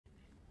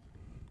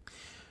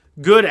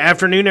Good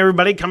afternoon,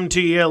 everybody. Coming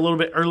to you a little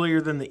bit earlier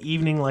than the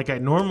evening like I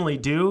normally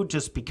do,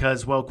 just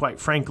because, well, quite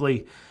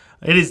frankly,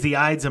 it is the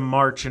Ides of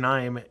March, and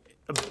I am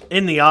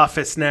in the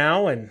office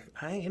now, and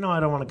I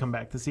don't want to come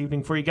back this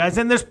evening for you guys.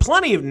 And there's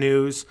plenty of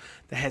news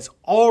that has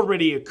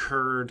already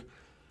occurred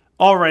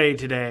already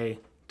today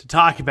to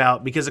talk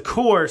about, because, of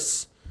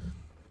course,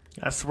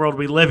 that's the world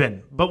we live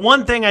in. But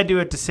one thing I do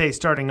have to say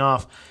starting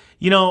off,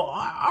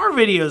 our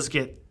videos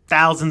get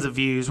thousands of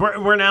views.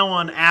 We're now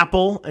on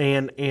Apple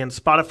and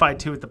Spotify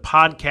too with the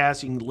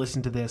podcast. You can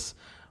listen to this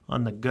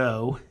on the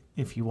go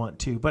if you want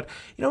to. But,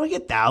 we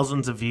get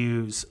thousands of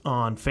views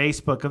on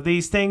Facebook of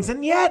these things.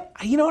 And yet,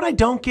 you know what I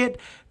don't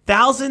get?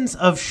 Thousands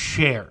of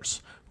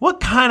shares. What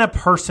kind of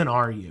person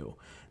are you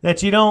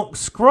that you don't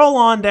scroll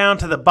on down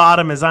to the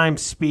bottom as I'm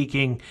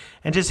speaking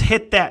and just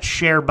hit that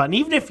share button?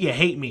 Even if you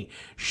hate me,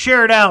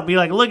 share it out. Be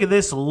like, look at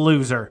this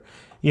loser.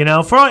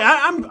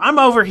 I'm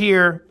over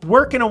here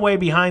working away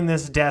behind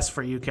this desk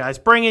for you guys,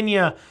 bringing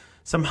you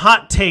some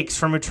hot takes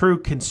from a true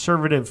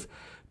conservative,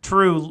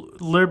 true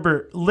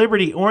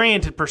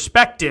liberty-oriented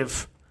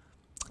perspective.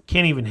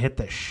 Can't even hit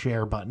the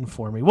share button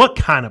for me. What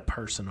kind of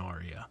person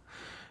are you?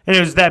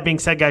 Anyways, that being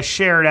said, guys,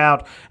 share it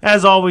out.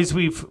 As always,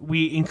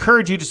 we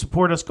encourage you to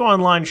support us. Go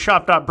online,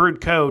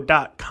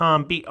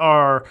 shop.brewedco.com,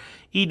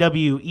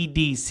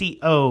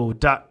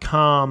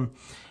 BREWEDCO.com.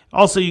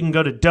 Also, you can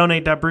go to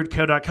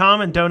donate.brewedco.com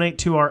and donate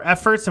to our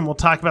efforts, and we'll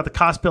talk about the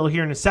cost bill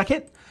here in a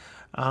second.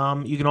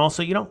 You can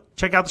also,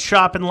 check out the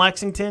shop in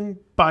Lexington,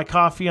 buy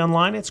coffee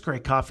online. It's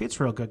great coffee. It's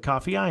real good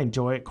coffee. I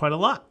enjoy it quite a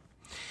lot.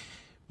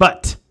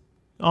 But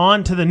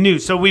on to the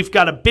news. So we've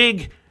got a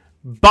big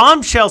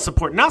bombshell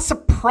support. Not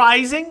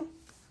surprising.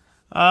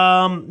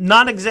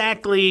 Not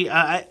exactly.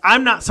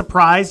 I'm not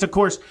surprised. Of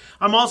course,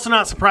 I'm also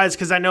not surprised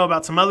because I know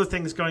about some other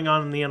things going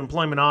on in the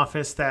unemployment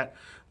office that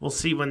we'll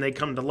see when they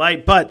come to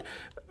light. But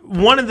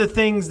one of the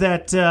things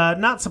that,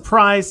 not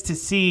surprised to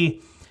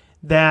see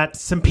that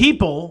some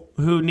people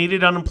who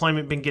needed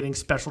unemployment been getting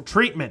special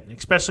treatment,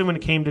 especially when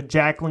it came to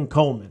Jacqueline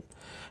Coleman.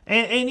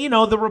 And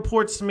the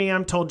reports to me,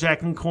 I'm told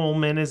Jacqueline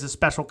Coleman is a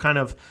special kind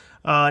of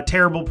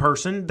terrible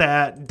person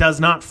that does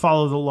not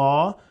follow the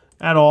law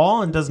at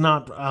all and does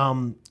not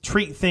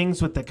treat things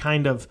with the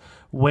kind of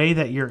way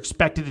that you're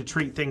expected to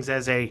treat things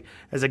as a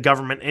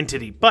government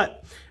entity.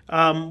 But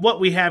what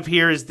we have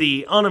here is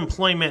the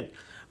unemployment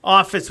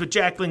office with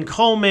Jacqueline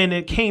Coleman.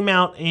 It came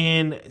out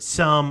in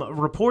some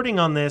reporting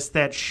on this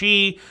that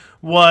she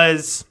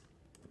was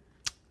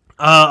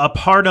a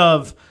part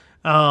of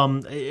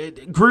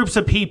groups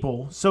of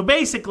people. So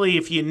basically,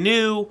 if you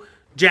knew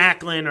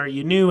Jacqueline or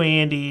you knew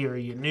Andy or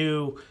you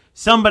knew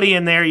somebody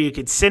in there, you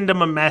could send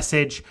them a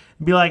message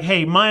and be like,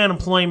 hey, my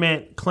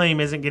unemployment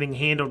claim isn't getting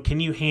handled. Can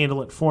you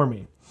handle it for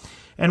me?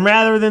 And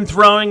rather than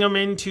throwing them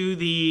into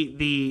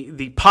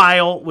the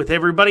pile with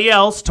everybody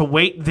else to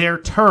wait their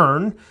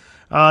turn,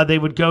 they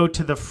would go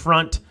to the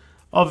front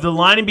of the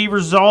line and be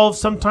resolved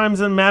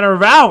sometimes in a matter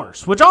of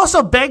hours, which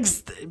also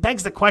begs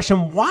the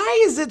question,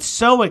 why is it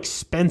so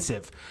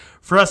expensive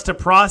for us to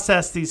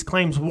process these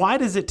claims? Why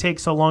does it take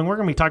so long? We're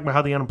going to be talking about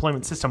how the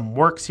unemployment system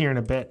works here in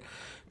a bit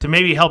to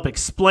maybe help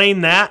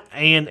explain that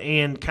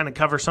and kind of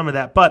cover some of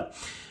that. But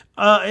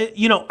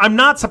I'm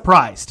not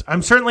surprised.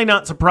 I'm certainly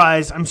not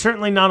surprised. I'm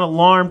certainly not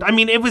alarmed. I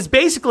mean, it was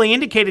basically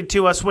indicated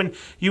to us when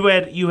you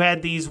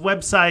had these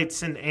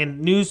websites and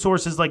news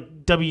sources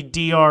like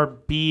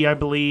WDRB, I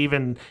believe,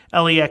 and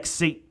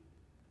LEX18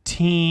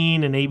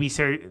 and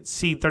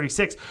ABC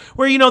 36,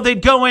 where,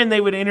 they'd go in,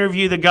 they would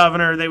interview the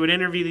governor, they would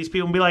interview these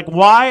people and be like,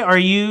 why are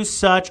you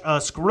such a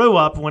screw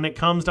up when it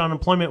comes to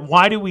unemployment?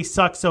 Why do we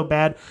suck so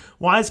bad?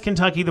 Why is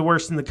Kentucky the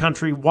worst in the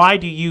country? Why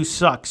do you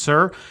suck,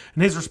 sir?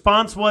 And his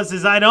response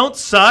was, I don't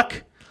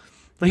suck.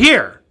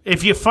 Here,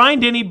 if you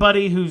find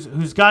anybody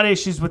who's got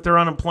issues with their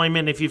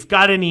unemployment, if you've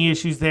got any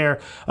issues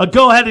there,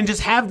 go ahead and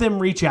just have them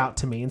reach out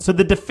to me. And so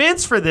the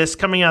defense for this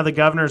coming out of the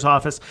governor's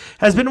office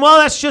has been, well,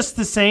 that's just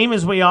the same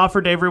as we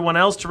offered to everyone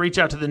else to reach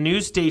out to the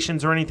news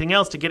stations or anything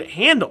else to get it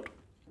handled.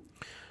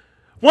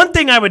 One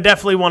thing I would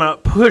definitely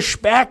want to push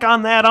back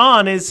on that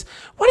is,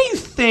 what do you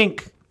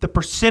think the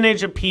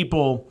percentage of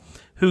people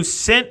who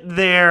sent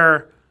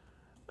their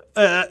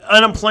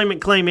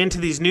unemployment claim into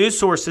these news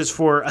sources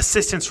for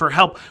assistance, for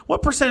help,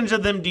 what percentage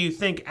of them do you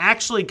think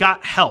actually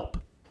got help?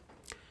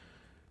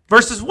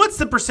 Versus what's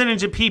the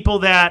percentage of people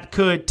that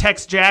could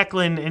text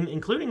Jacqueline, and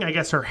including, I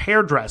guess, her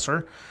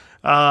hairdresser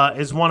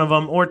is one of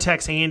them, or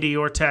text Andy,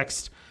 or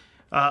text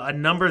a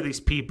number of these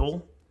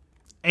people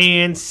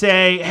and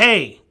say,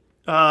 hey,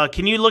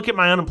 can you look at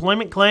my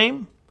unemployment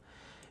claim?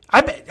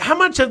 I bet, how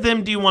much of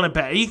them do you want to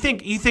bet? You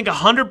think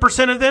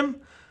 100% of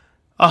them?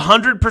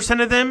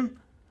 100% of them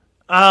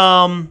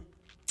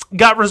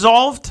got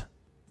resolved?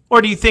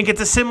 Or do you think it's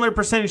a similar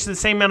percentage to the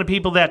same amount of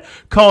people that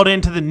called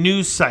into the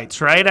news sites,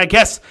 right? I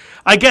guess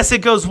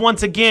it goes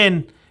once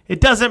again,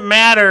 it doesn't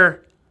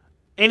matter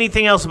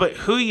anything else but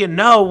who you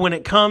know when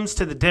it comes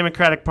to the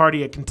Democratic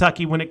Party of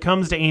Kentucky, when it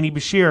comes to Andy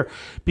Beshear,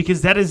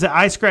 because that is the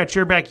I scratch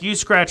your back, you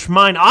scratch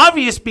mine.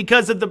 Obvious,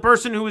 because of the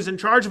person who was in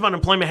charge of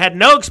unemployment had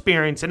no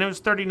experience, and it was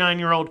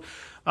 39-year-old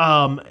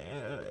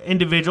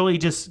individual. He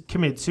just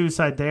committed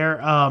suicide there.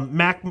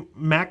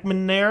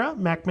 McManera.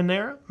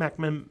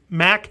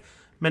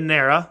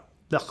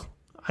 Ugh,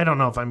 I don't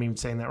know if I'm even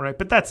saying that right,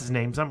 but that's his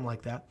name, something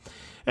like that.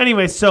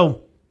 Anyway,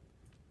 so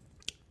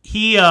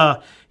he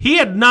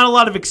had not a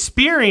lot of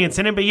experience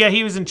in it, but yeah,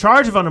 he was in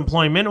charge of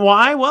unemployment.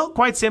 Why? Well,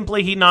 quite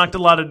simply, he knocked a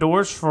lot of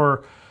doors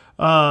for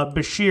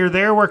Bashir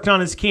there, worked on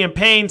his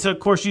campaign. So, of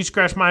course, you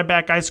scratch my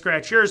back, I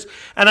scratch yours.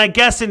 And I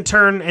guess in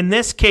turn, in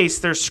this case,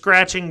 they're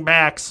scratching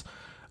backs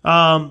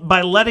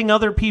by letting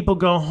other people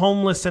go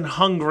homeless and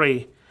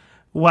hungry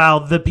while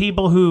the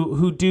people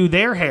who do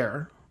their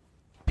hair,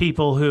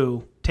 people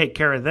who take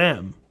care of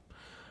them,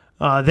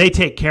 they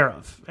take care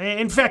of.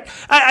 In fact,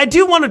 I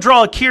do want to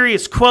draw a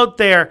curious quote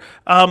there.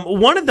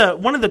 One of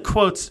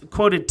the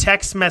quoted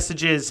text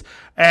messages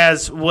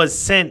as was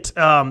sent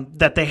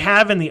that they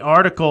have in the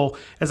article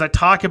as I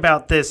talk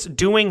about this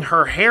doing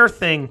her hair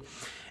thing.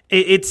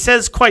 It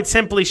says quite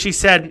simply, she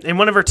said in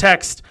one of her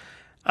texts,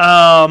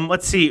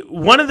 let's see,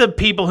 one of the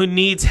people who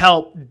needs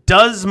help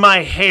does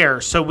my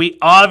hair, so we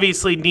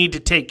obviously need to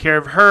take care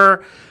of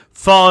her.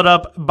 Followed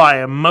up by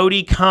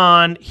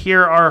emoticon.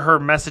 Here are her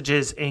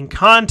messages and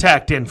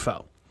contact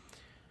info.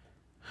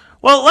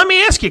 Well, let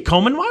me ask you,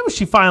 Coleman, why was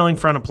she filing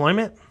for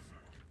unemployment?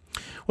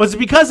 Was it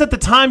because at the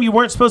time you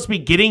weren't supposed to be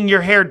getting your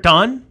hair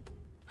done?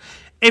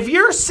 If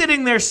you're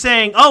sitting there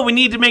saying, oh, we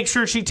need to make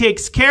sure she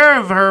takes care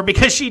of her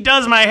because she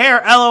does my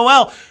hair,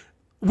 LOL,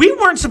 we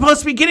weren't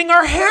supposed to be getting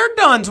our hair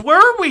done,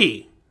 were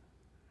we?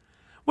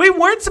 We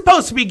weren't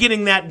supposed to be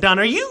getting that done.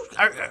 Are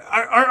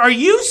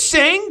you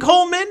saying,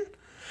 Coleman,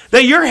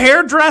 that your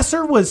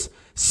hairdresser was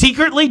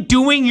secretly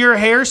doing your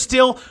hair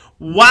still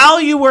while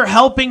you were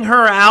helping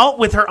her out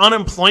with her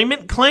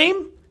unemployment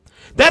claim?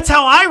 That's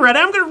how I read it.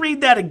 I'm going to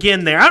read that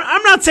again there.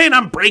 I'm not saying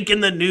I'm breaking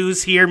the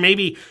news here.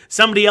 Maybe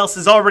somebody else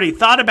has already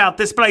thought about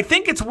this, but I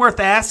think it's worth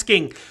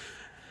asking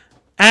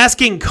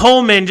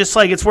Coleman, just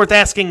like it's worth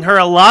asking her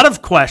a lot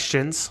of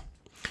questions.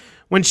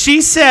 When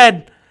she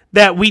said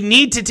that we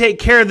need to take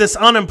care of this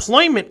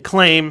unemployment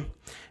claim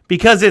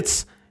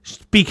because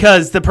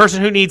the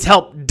person who needs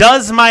help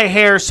does my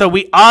hair, so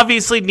we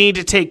obviously need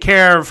to take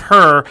care of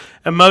her,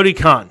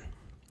 emoticon.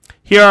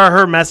 Here are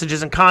her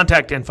messages and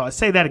contact info. I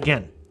say that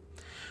again.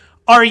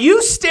 Are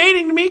you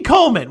stating to me,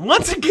 Coleman,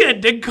 once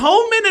again, did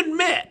Coleman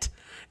admit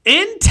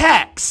in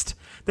text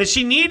that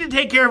she needed to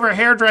take care of her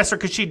hairdresser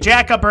because she'd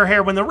jack up her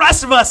hair when the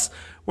rest of us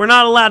were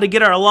not allowed to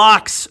get our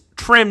locks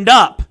trimmed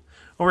up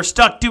or we're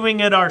stuck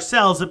doing it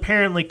ourselves?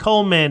 Apparently,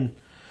 Coleman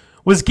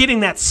was getting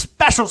that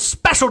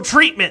special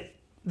treatment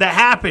that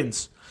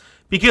happens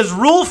because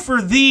rule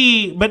for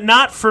thee but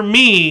not for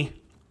me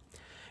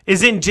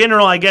is in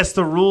general, I guess,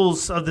 the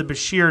rules of the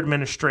Bashir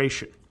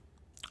administration.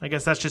 I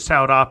guess that's just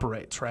how it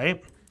operates,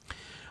 right?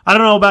 I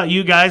don't know about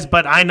you guys,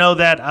 but I know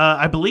that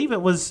I believe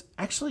it was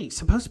actually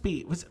supposed to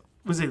be, was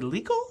it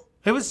illegal?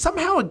 It was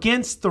somehow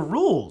against the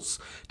rules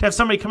to have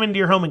somebody come into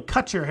your home and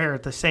cut your hair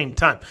at the same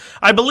time.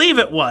 I believe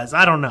it was.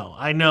 I don't know.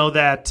 I know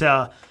that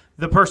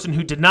the person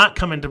who did not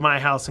come into my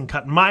house and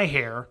cut my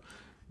hair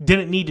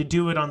didn't need to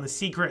do it on the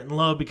secret and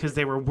low because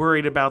they were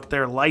worried about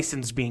their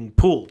license being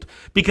pulled.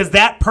 Because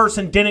that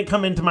person didn't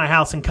come into my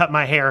house and cut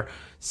my hair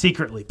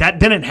secretly. That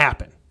didn't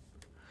happen.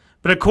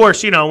 But of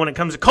course, you know, when it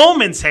comes to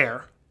Coleman's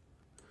hair,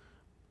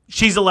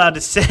 she's allowed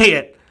to say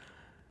it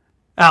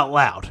out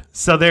loud.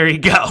 So there you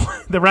go.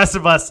 The rest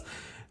of us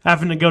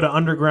having to go to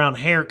underground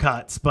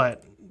haircuts.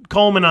 But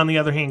Coleman, on the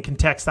other hand, can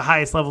text the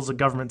highest levels of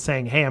government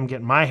saying, hey, I'm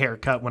getting my hair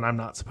cut when I'm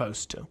not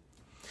supposed to.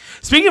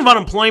 Speaking of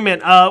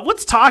unemployment,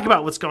 let's talk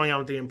about what's going on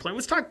with the unemployment.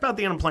 Let's talk about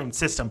the unemployment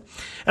system.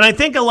 And I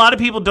think a lot of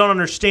people don't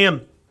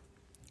understand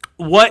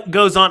what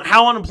goes on,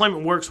 how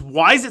unemployment works,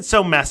 why is it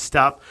so messed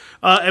up,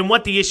 and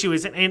what the issue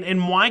is,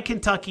 and why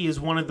Kentucky is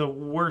one of the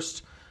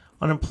worst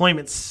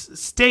unemployment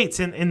states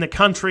in the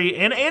country,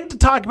 and to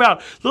talk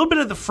about a little bit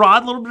of the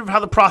fraud, a little bit of how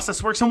the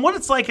process works, and what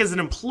it's like as an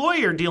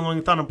employer dealing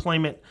with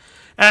unemployment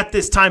at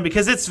this time,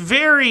 because it's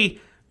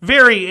very,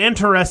 very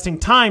interesting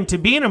time to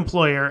be an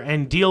employer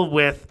and deal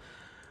with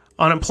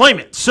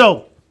unemployment.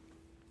 So,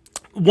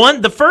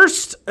 the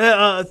first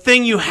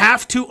thing you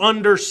have to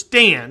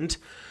understand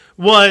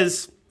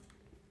was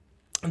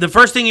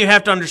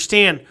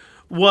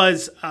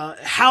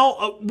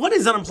what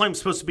is unemployment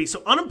supposed to be?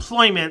 So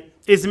unemployment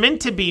is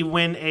meant to be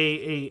when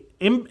a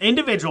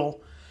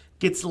individual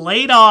gets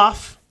laid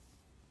off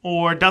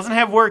or doesn't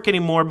have work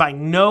anymore by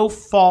no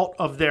fault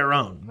of their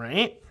own,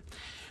 right?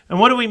 And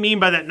what do we mean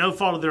by that, no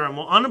fault of their own?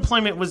 Well,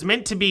 unemployment was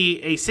meant to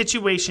be a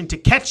situation to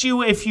catch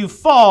you if you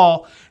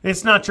fall, and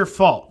it's not your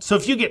fault. So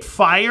if you get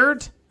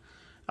fired,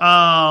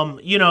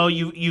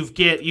 you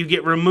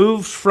get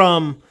removed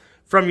from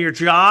your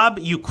job,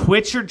 you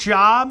quit your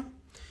job,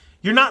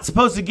 you're not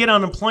supposed to get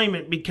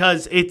unemployment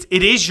because it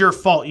is your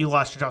fault you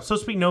lost your job. It's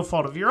supposed to be no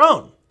fault of your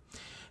own.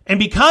 And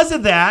because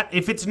of that,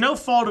 if it's no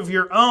fault of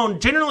your own,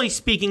 generally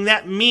speaking,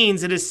 that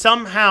means it is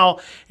somehow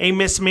a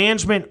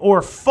mismanagement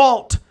or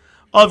fault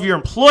of your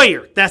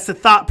employer. That's the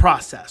thought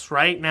process,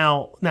 right?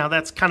 Now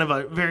that's kind of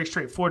a very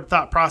straightforward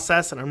thought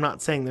process, and I'm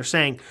not saying they're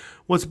saying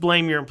was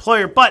blame your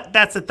employer. But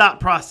that's the thought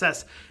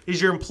process,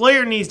 is your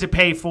employer needs to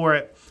pay for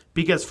it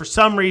because for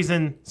some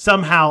reason,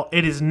 somehow,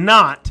 it is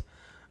not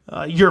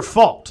your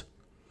fault.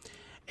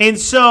 And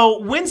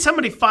so when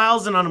somebody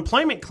files an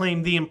unemployment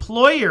claim, the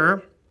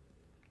employer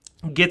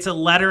gets a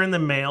letter in the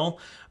mail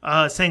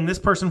saying this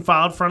person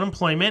filed for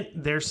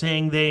unemployment. They're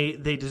saying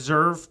they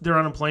deserve their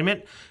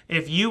unemployment.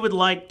 If you would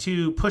like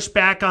to push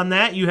back on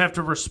that, you have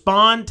to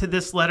respond to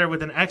this letter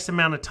within X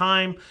amount of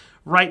time,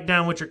 write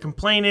down what your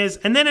complaint is,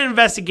 and then an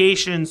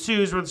investigation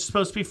ensues where they're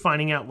supposed to be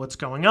finding out what's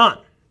going on.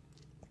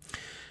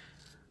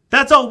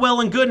 That's all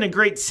well and good and a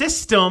great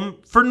system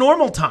for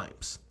normal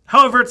times.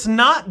 However, it's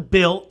not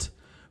built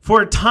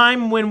for a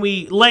time when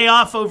we lay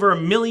off over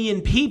 1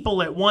 million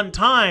people at one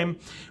time,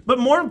 but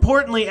more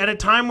importantly, at a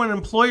time when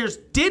employers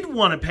did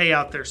want to pay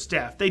out their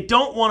staff. They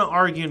don't want to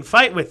argue and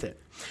fight with it.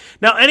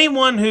 Now,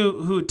 anyone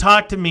who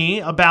talked to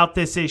me about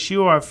this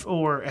issue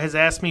or has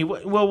asked me,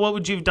 well, what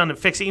would you have done to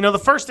fix it? You know, the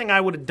first thing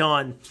I would have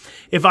done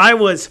if I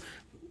was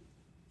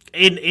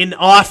in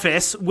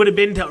office would have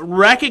been to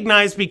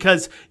recognize,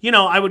 because, you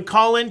know, I would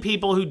call in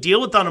people who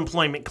deal with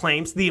unemployment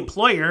claims, the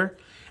employer,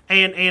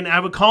 and I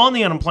would call in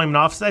the unemployment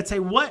office. I'd say,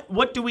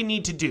 what do we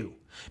need to do?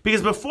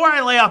 Because before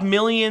I lay off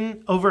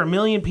over 1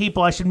 million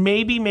people, I should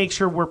maybe make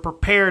sure we're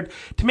prepared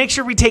to make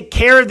sure we take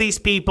care of these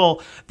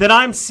people that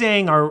I'm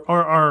saying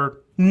are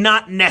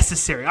not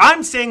necessary.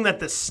 I'm saying that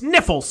the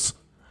sniffles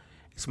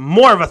is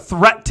more of a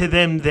threat to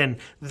them than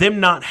them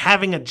not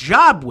having a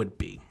job would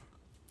be.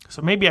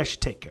 So maybe I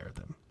should take care of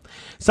them.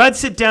 So I'd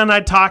sit down and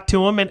I'd talk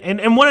to them,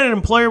 and what an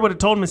employer would have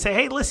told them is say,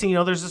 hey, listen, you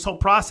know, there's this whole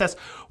process.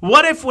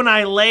 What if when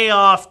I lay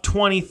off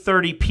 20,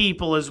 30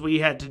 people, as we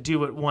had to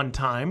do at one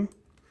time,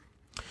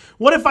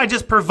 what if I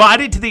just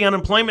provided to the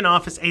unemployment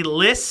office a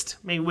list,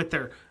 maybe with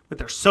their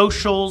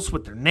socials,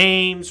 with their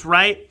names,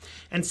 right?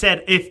 And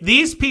said, if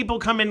these people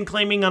come in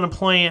claiming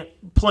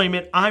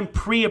unemployment, I'm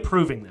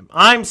pre-approving them.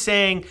 I'm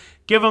saying,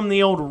 give them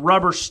the old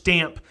rubber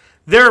stamp.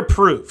 They're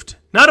approved.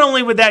 Not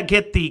only would that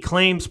get the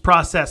claims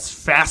process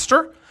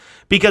faster,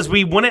 because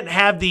we wouldn't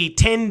have the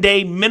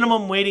 10-day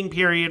minimum waiting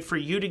period for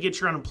you to get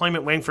your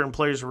unemployment, waiting for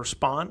employers to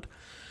respond,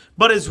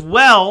 but as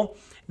well,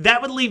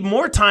 that would leave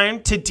more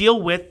time to deal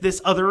with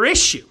this other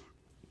issue.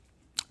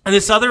 And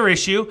this other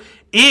issue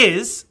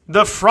is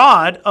the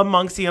fraud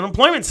amongst the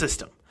unemployment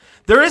system.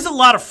 There is a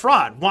lot of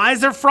fraud. Why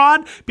is there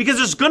fraud? Because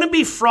there's going to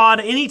be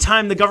fraud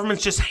anytime the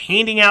government's just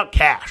handing out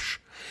cash.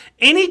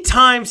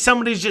 Anytime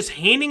somebody's just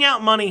handing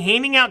out money,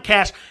 handing out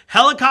cash,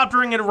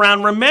 helicoptering it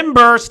around.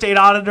 Remember, State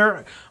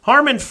Auditor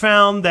Harmon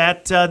found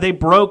that they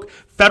broke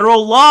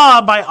federal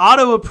law by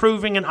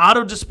auto-approving and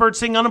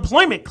auto-dispersing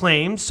unemployment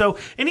claims. So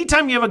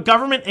anytime you have a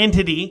government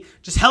entity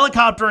just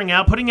helicoptering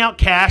out, putting out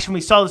cash, and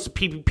we saw this with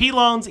PPP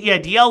loans,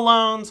 EIDL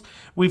loans,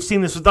 we've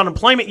seen this with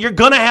unemployment, you're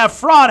going to have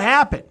fraud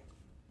happen.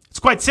 It's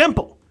quite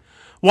simple.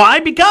 Why?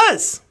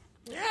 Because,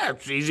 yeah,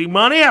 it's easy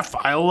money. I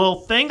file a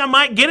little thing. I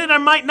might get it, I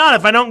might not.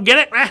 If I don't get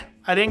it,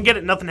 I didn't get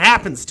it. Nothing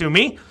happens to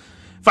me.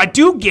 If I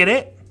do get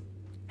it,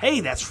 hey,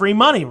 that's free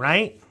money,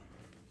 right?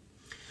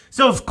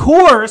 So, of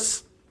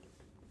course,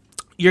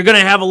 you're going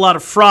to have a lot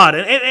of fraud.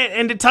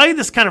 And to tell you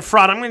this kind of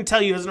fraud, I'm going to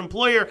tell you as an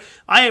employer,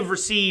 I have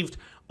received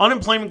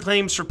unemployment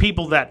claims for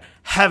people that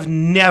have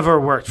never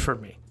worked for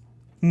me.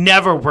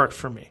 Never worked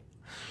for me.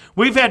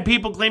 We've had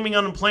people claiming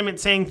unemployment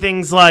saying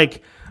things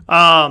like,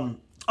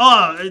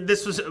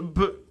 this was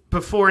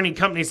before any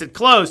companies had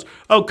closed.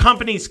 Oh,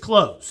 companies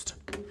closed.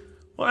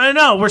 Well,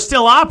 no, we're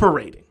still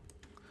operating,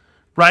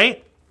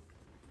 right?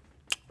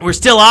 We're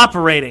still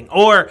operating.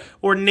 Or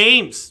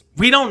names.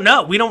 We don't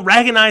know. We don't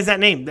recognize that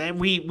name.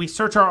 We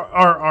search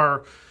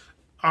our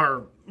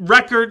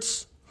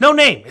records. No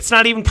name. It's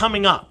not even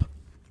coming up,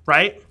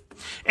 right?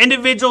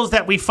 Individuals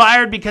that we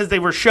fired because they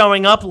were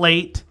showing up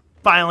late,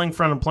 filing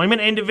for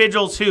unemployment.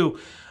 Individuals who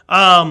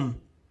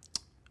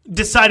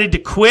decided to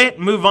quit,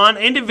 move on.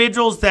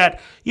 Individuals that,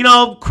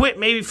 quit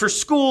maybe for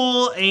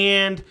school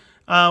and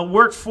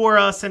worked for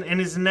us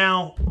and is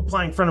now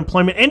applying for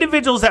unemployment.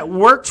 Individuals that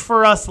worked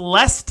for us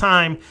less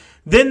time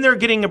than they're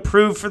getting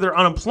approved for their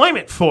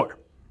unemployment for.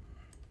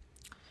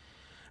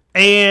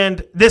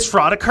 And this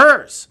fraud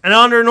occurs. And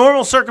under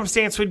normal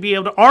circumstance, we'd be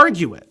able to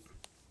argue it.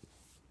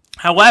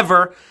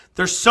 However,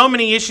 there's so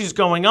many issues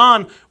going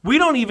on, we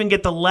don't even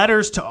get the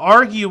letters to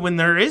argue when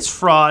there is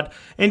fraud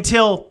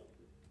until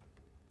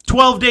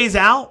 12 days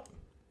out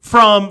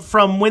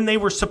from when they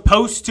were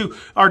supposed to,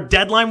 our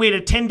deadline. We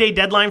had a 10-day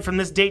deadline from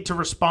this date to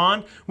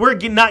respond. We're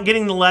not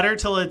getting the letter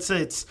till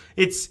it's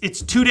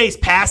 2 days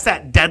past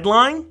that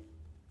deadline.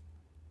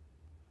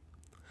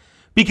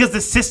 Because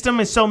the system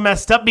is so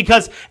messed up.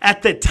 Because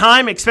at the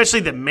time, especially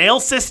the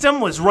mail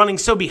system was running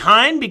so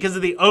behind because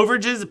of the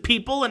overages of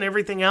people and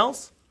everything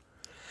else.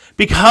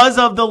 Because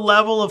of the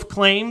level of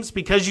claims,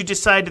 because you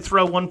decide to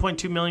throw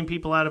 1.2 million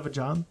people out of a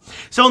job.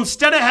 So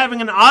instead of having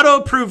an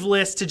auto-approved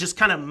list to just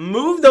kind of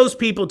move those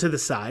people to the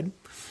side,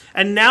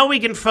 and now we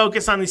can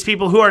focus on these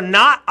people who are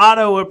not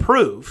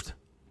auto-approved,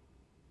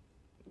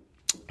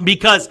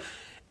 because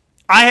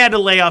I had to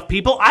lay off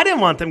people. I didn't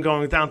want them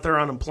going without their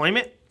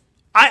unemployment.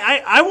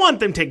 I want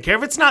them taken care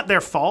of. It's not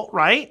their fault,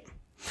 right?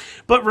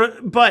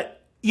 But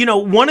you know,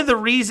 one of the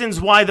reasons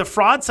why the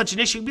fraud's such an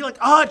issue, you'd be like,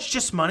 oh, it's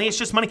just money. It's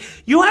just money.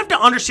 You have to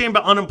understand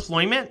about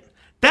unemployment.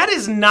 That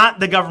is not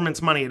the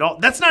government's money at all.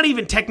 That's not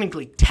even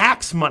technically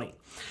tax money.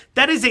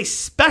 That is a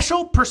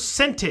special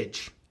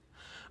percentage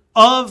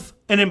of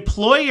an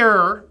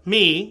employer,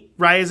 me,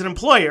 right, as an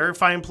employer.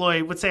 If I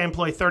employ, let's say I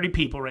employ 30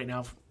 people right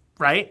now,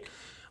 right?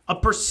 A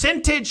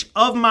percentage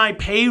of my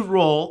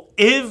payroll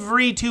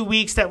every 2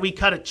 weeks that we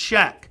cut a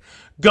check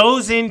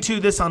goes into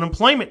this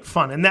unemployment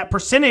fund. And that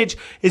percentage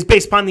is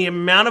based upon the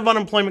amount of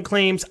unemployment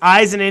claims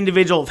I as an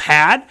individual have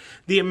had,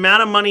 the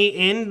amount of money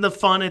in the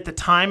fund at the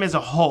time as a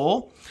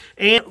whole,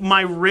 and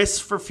my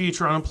risk for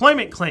future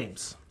unemployment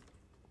claims.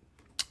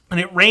 And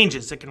it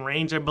ranges. It can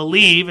range, I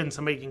believe, and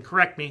somebody can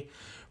correct me,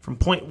 from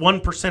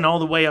 0.1% all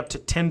the way up to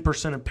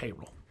 10% of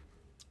payroll.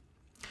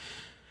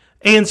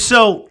 And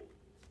so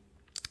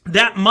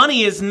that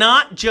money is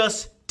not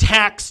just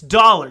tax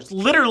dollars.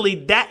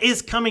 Literally, that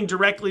is coming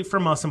directly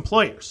from us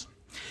employers.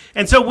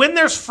 And so when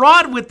there's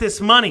fraud with this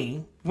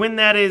money, when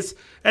that is,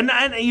 and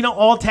you know,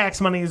 all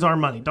tax money is our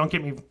money. Don't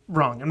get me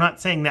wrong. I'm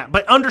not saying that.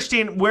 But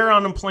understand where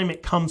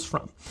unemployment comes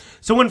from.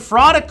 So when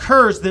fraud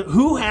occurs,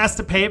 who has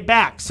to pay it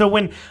back? So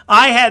when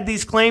I had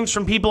these claims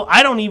from people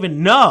I don't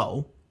even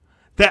know,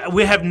 that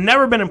we have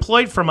never been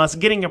employed from us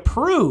getting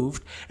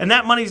approved, and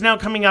that money is now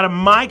coming out of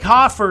my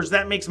coffers,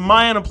 that makes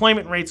my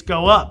unemployment rates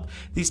go up.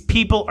 These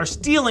people are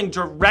stealing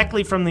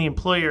directly from the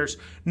employers,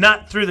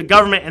 not through the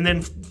government and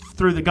then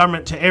through the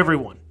government to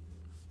everyone.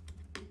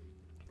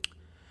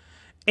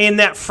 And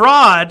that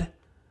fraud,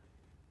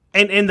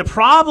 and the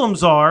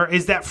problems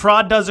is that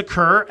fraud does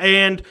occur,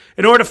 and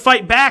in order to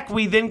fight back,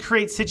 we then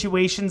create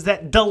situations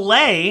that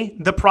delay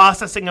the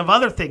processing of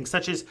other things,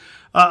 such as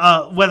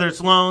whether it's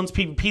loans,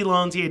 PPP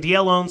loans,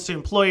 EIDL loans to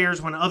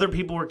employers when other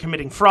people were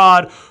committing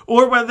fraud,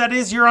 or whether that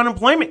is your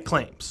unemployment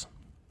claims.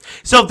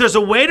 So if there's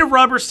a way to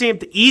rubber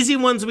stamp the easy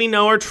ones we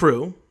know are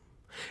true,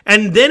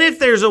 and then if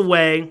there's a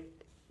way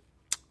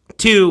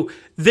to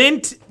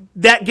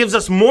that gives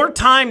us more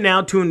time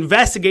now to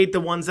investigate the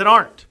ones that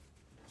aren't.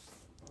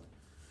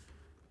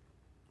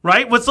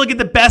 Right? Let's look at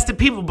the best of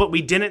people, but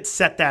we didn't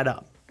set that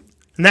up.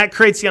 And that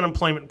creates the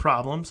unemployment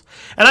problems.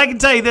 And I can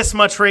tell you this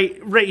much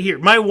right here.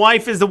 My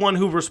wife is the one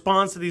who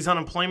responds to these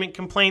unemployment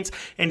complaints,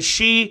 and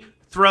she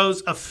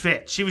throws a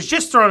fit. She was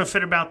just throwing a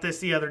fit about this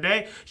the other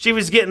day. She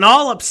was getting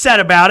all upset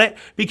about it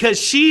because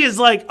she is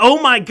like,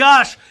 oh my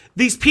gosh,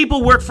 these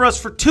people worked for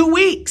us for 2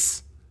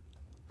 weeks.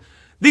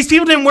 These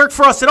people didn't work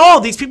for us at all.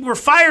 These people were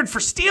fired for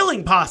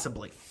stealing,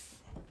 possibly.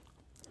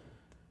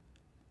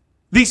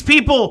 These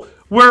people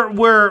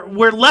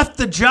were left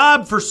the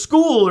job for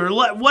school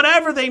or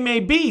whatever they may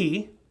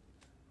be,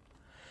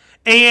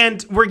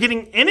 and we're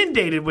getting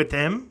inundated with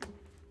them.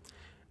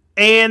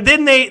 And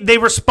then they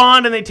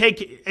respond and they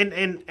take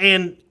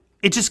and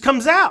it just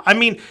comes out. I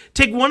mean,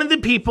 take one of the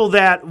people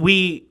that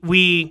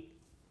we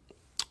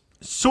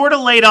sort of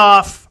laid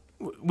off.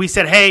 We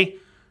said, hey,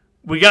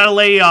 we got to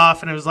lay you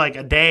off. And it was like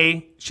a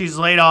day she's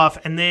laid off.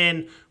 And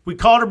then we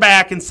called her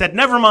back and said,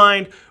 never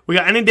mind. We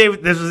got inundated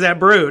with, this was that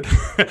Brood.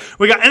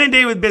 We got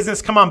inundated with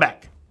business. Come on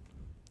back.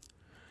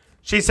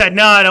 She said,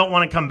 no, I don't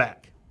want to come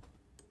back.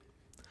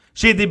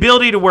 She had the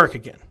ability to work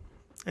again.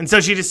 And so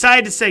she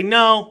decided to say,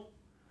 no,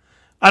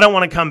 I don't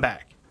want to come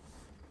back.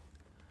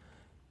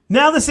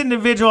 Now this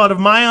individual out of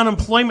my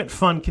unemployment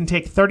fund can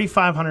take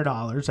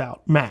 $3,500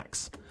 out,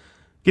 max.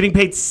 Getting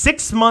paid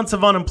 6 months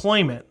of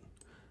unemployment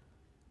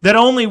that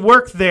only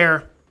worked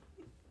there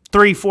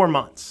 3-4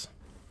 months.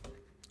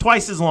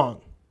 Twice as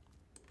long.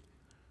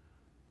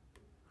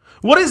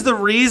 What is the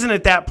reason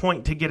at that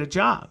point to get a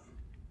job?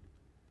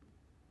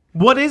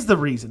 What is the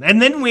reason? And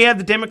then we have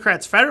the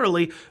Democrats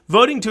federally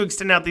voting to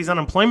extend out these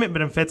unemployment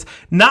benefits,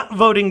 not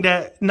voting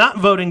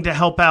to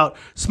help out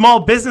small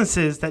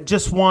businesses that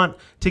just want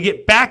to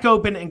get back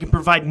open and can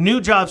provide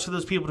new jobs for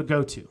those people to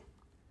go to.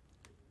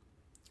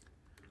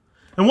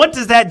 And what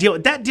does that deal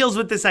with? That deals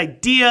with this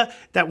idea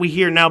that we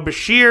hear now.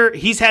 Bashir,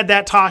 he's had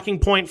that talking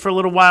point for a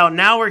little while.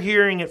 Now we're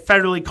hearing it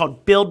federally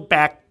called Build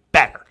Back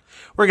Better.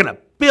 We're going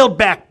to build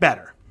back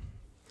better.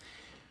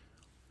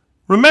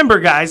 Remember,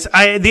 guys,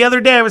 the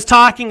other day I was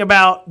talking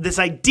about this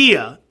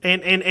idea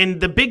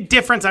and the big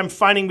difference I'm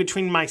finding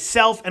between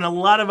myself and a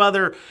lot of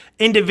other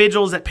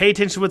individuals that pay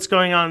attention to what's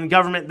going on in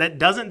government that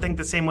doesn't think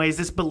the same way is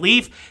this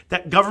belief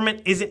that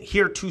government isn't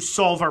here to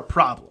solve our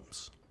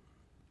problems.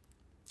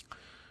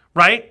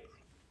 Right?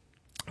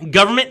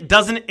 Government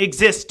doesn't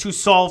exist to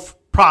solve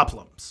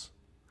problems.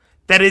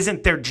 That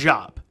isn't their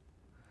job.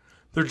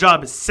 Their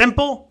job is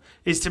simple,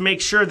 is to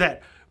make sure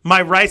that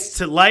my rights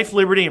to life,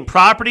 liberty, and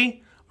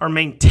property are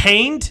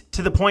maintained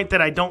to the point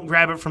that I don't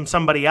grab it from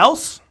somebody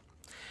else.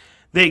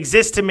 They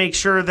exist to make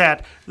sure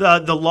that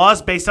the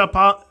laws based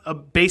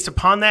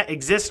upon that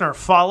exist and are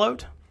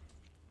followed.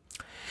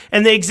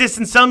 And they exist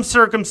in some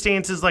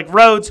circumstances like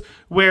roads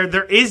where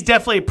there is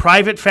definitely a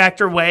private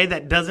factor way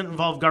that doesn't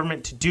involve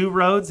government to do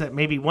roads that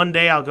maybe one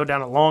day I'll go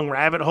down a long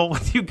rabbit hole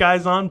with you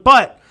guys on.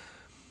 But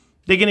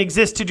they can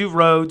exist to do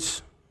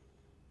roads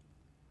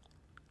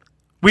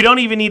We don't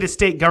even need a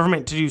state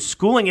government to do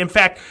schooling. In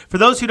fact, for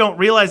those who don't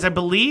realize, I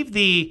believe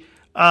the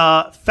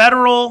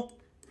federal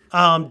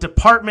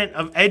Department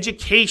of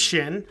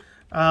Education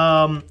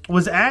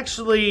was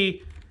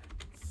actually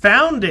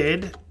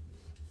founded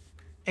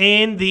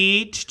in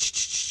the,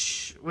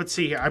 let's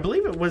see here, I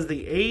believe it was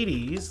the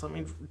 80s. Let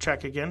me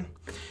check again.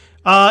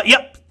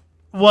 Yep,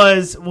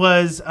 was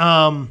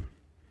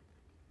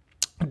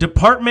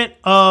Department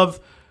of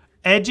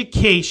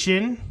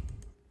Education,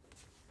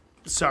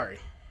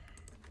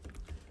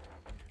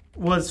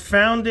 was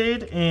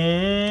founded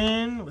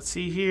in, let's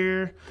see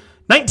here,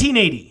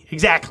 1980,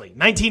 exactly,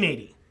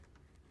 1980.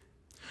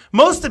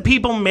 Most of the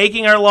people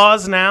making our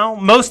laws now,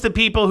 most of the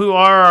people who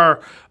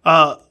are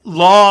our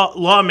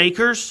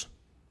lawmakers,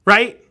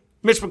 right?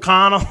 Mitch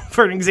McConnell,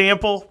 for an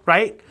example,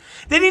 right?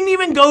 They didn't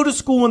even go to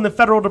school when the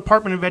Federal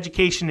Department of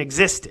Education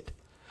existed.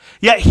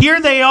 Yet here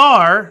they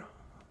are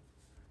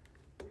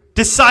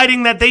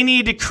deciding that they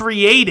need to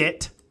create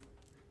it.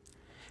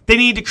 They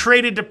need to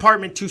create a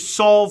department to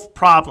solve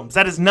problems.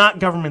 That is not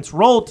government's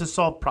role to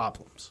solve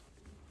problems.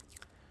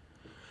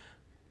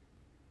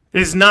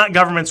 It is not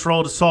government's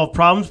role to solve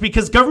problems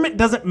because government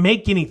doesn't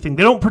make anything.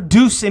 They don't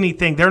produce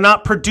anything. They're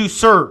not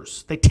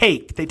producers. They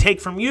take. They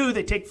take from you.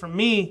 They take from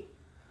me.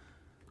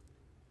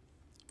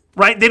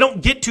 Right? They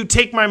don't get to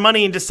take my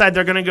money and decide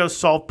they're going to go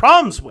solve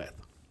problems with.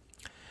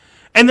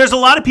 And there's a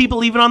lot of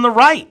people, even on the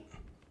right,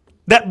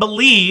 that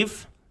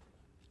believe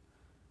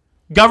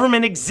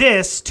government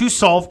exists to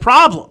solve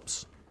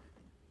problems.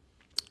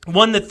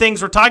 One of the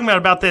things we're talking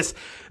about this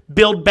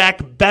Build Back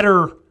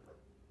Better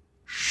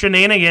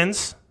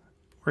shenanigans,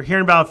 we're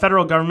hearing about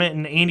federal government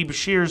and Andy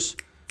Beshear's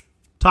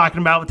talking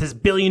about with his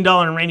 $1 billion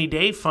rainy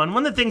day fund.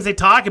 One of the things they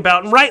talk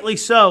about, and rightly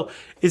so,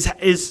 is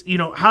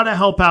how to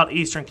help out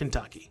Eastern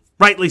Kentucky.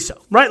 Rightly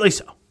so. Rightly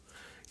so.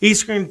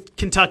 Eastern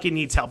Kentucky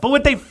needs help. But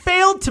what they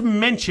failed to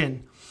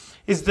mention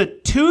is the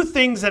two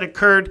things that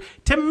occurred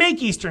to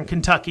make Eastern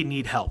Kentucky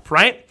need help,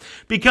 right?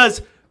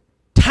 Because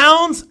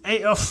towns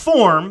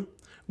form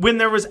when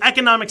there was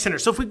economic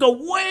centers. So if we go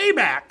way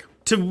back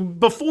to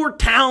before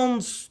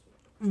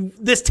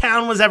this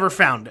town was ever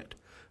founded,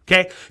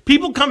 okay?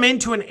 People come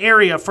into an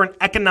area for an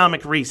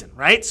economic reason,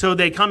 right? So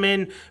they come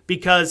in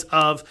because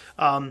of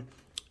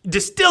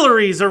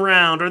distilleries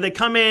around, or they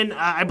come in,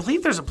 I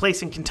believe there's a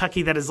place in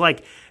Kentucky that is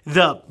like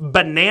the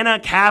banana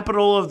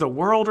capital of the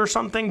world or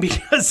something,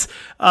 because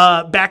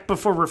back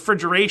before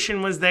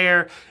refrigeration was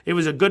there, it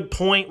was a good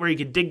point where you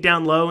could dig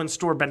down low and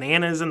store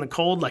bananas in the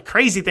cold, like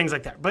crazy things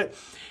like that. But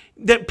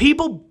that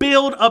people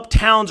build up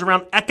towns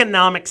around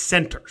economic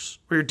centers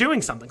where you're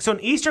doing something. So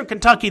in Eastern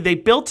Kentucky, they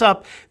built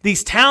up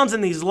these towns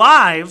and these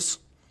lives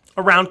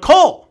around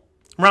coal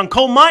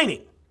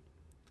mining.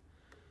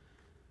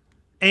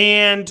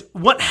 And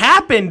what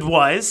happened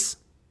was,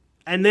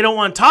 and they don't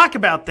want to talk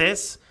about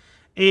this,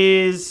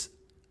 is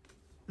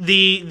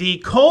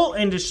the coal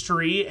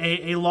industry,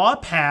 a law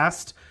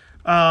passed,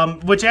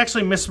 which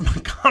actually Mr.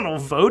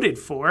 McConnell voted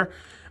for,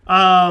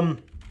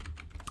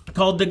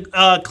 called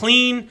the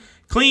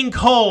Clean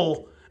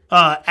Coal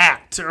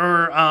Act,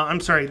 or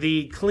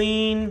the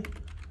Clean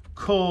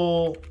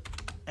Coal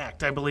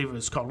Act, I believe it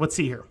was called. Let's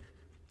see here.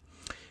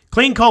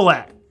 Clean Coal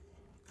Act.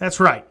 That's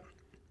right.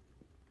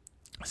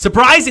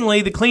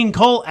 Surprisingly, the Clean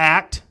Coal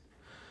Act,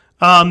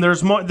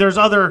 there's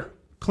other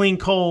clean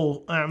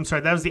coal,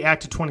 that was the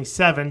Act of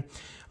 27.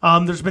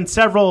 There's been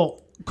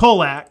several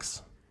coal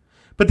acts,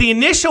 but the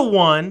initial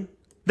one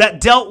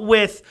that dealt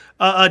with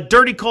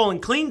dirty coal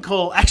and clean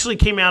coal actually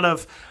came out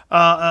of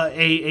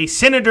a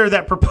senator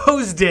that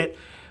proposed it,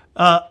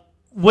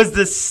 was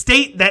the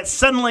state that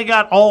suddenly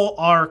got all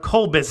our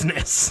coal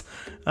business.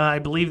 I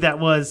believe that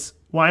was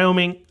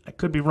Wyoming. I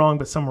could be wrong,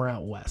 but somewhere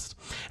out west.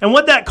 And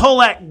what that Coal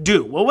Act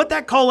do? Well, what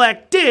that Coal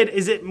Act did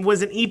is it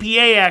was an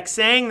EPA act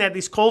saying that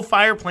these coal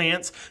fire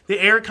plants, the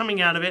air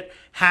coming out of it,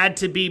 had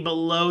to be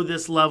below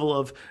this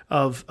level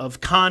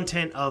of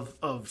content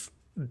of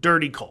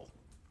dirty coal.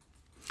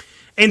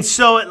 And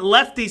so it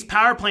left these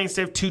power plants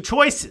to have two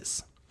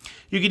choices.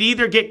 You could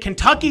either get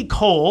Kentucky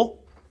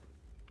coal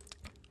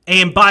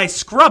and buy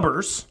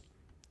scrubbers,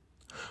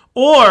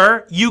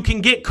 or you can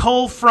get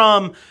coal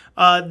from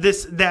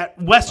that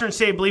western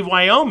state, I believe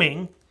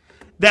Wyoming,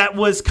 that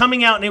was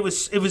coming out, and it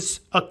was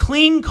a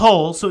clean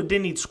coal, so it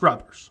didn't need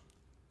scrubbers.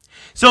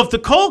 So if the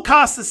coal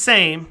costs the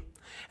same,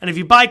 and if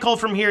you buy coal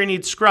from here and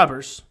need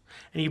scrubbers,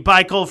 and you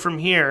buy coal from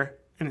here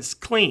and it's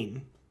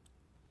clean,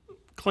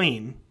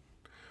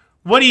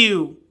 where are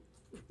you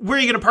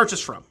going to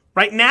purchase from?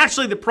 Right?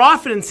 Naturally, the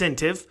profit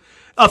incentive,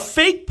 a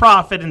fake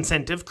profit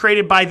incentive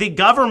created by the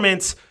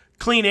government's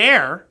Clean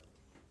Air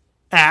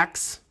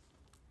Acts,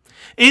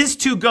 is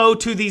to go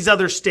to these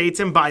other states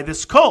and buy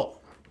this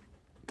coal.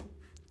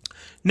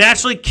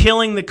 Naturally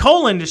killing the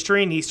coal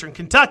industry in Eastern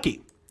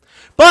Kentucky.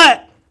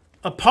 But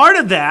a part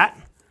of that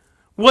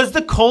was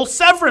the coal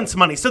severance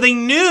money. So they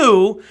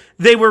knew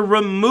they were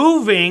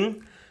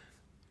removing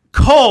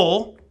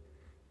coal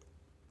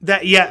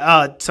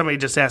that, somebody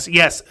just asked,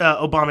 yes,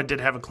 Obama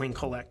did have a Clean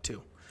Coal Act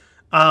too.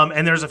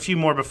 And there's a few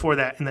more before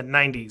that in the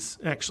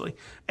 90s, actually.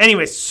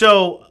 Anyway,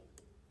 so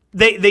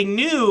they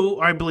knew,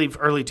 or I believe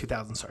early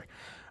 2000s, sorry.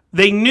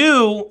 They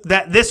knew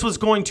that this was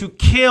going to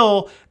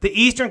kill the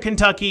Eastern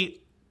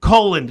Kentucky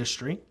coal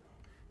industry.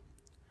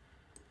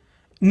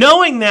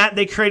 Knowing that,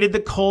 they created the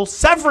Coal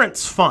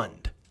Severance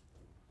Fund.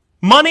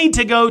 Money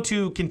to go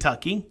to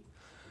Kentucky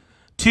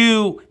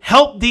to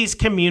help these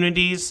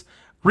communities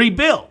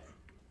rebuild.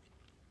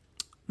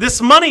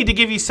 This money, to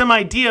give you some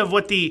idea of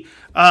what the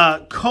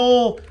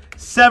coal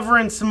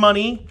severance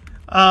money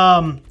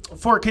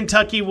for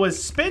Kentucky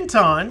was spent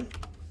on,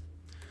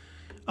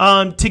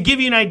 to give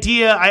you an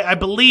idea, I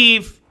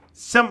believe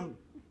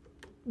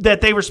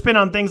that they were spent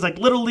on things like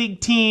Little League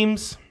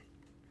teams.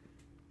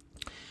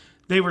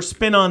 They were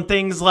spent on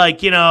things like,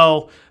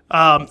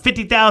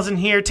 $50,000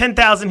 here,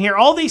 $10,000 here,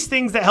 all these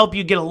things that help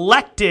you get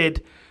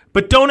elected,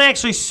 but don't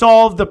actually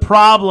solve the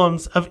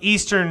problems of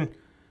Eastern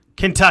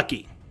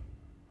Kentucky.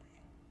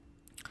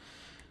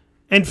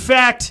 In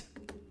fact,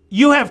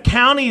 you have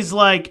counties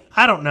like,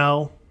 I don't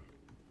know,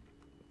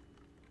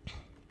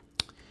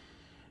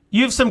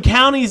 you have some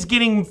counties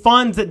getting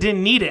funds that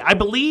didn't need it. I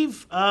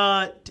believe,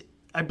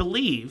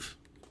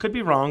 could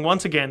be wrong,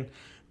 once again,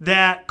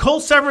 that coal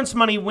severance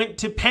money went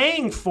to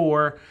paying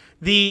for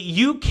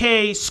the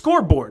UK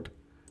scoreboard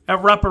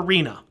at Rupp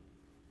Arena.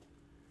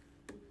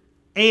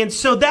 And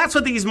so that's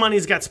what these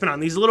monies got spent on.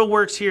 These little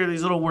works here,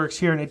 these little works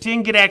here, and it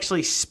didn't get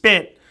actually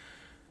spent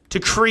to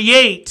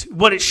create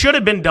what it should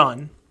have been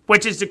done,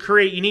 which is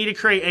you need to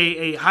create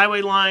a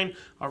highway line,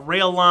 a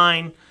rail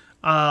line.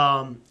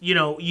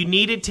 You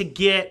needed to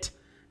get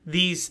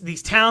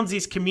these towns,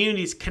 these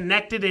communities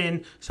connected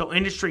in so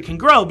industry can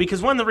grow.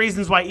 Because one of the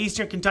reasons why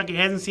Eastern Kentucky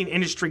hasn't seen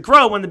industry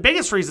grow, one of the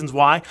biggest reasons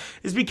why,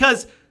 is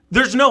because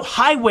there's no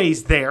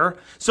highways there.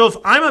 So if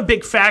I'm a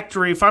big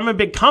factory, if I'm a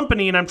big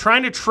company and I'm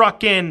trying to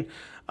truck in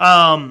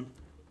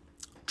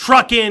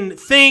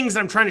things,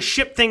 I'm trying to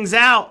ship things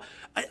out,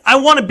 I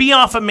want to be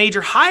off a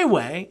major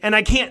highway, and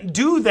I can't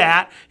do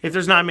that if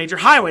there's not a major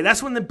highway.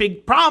 That's one of the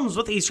big problems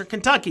with Eastern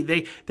Kentucky.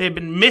 They've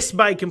been missed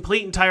by a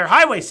complete entire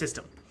highway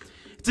system.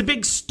 It's a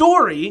big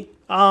story.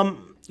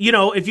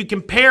 If you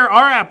compare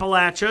our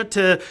Appalachia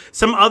to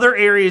some other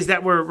areas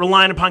that were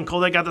relying upon coal,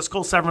 they got this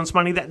coal severance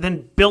money that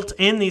then built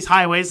in these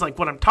highways like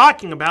what I'm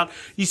talking about.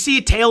 You see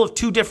a tale of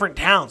two different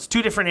towns,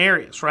 two different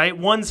areas, right?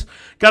 One's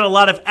got a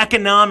lot of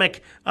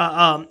economic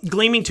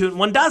gleaming to it, and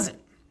one doesn't.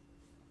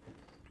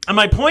 And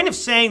my point of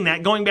saying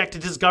that, going back to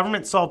does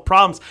government solve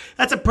problems,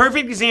 that's a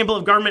perfect example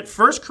of government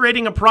first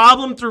creating a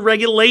problem through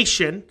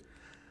regulation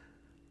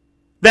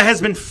that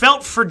has been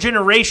felt for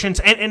generations.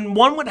 And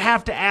one would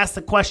have to ask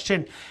the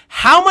question,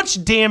 how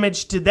much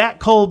damage did that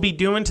coal be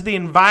doing to the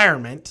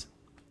environment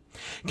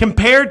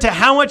compared to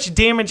how much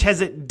damage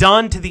has it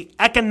done to the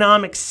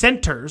economic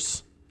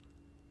centers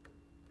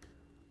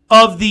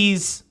of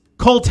these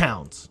coal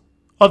towns,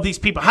 of these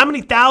people? How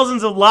many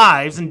thousands of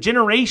lives and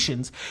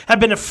generations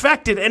have been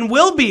affected and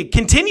will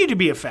continue to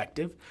be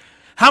effective?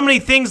 How many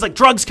things like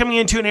drugs coming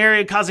into an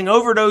area causing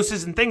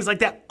overdoses and things like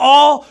that,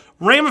 all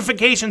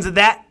ramifications of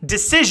that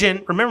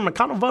decision. Remember,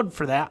 McConnell voted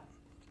for that.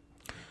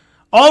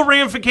 All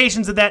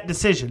ramifications of that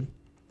decision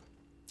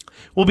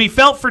will be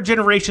felt for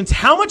generations.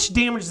 How much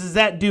damage does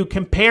that do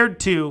compared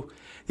to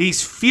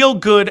these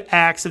feel-good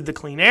acts of the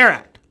Clean Air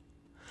Act?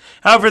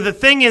 However, the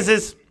thing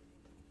is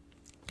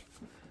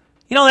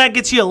that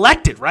gets you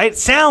elected, right? It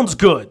sounds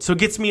good, so it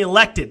gets me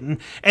elected.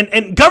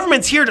 And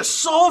government's here to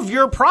solve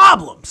your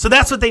problem. So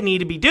that's what they need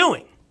to be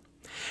doing.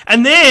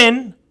 And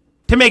then,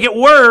 to make it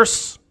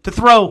worse, to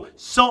throw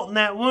salt in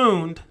that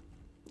wound,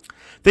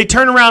 they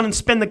turn around and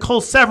spend the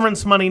coal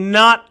severance money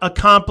not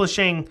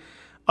accomplishing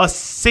a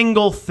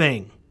single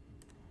thing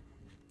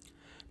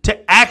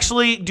to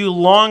actually do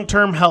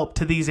long-term help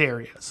to these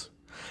areas.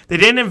 They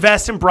didn't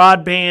invest in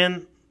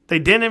broadband. They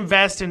didn't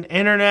invest in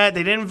internet.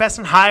 They didn't invest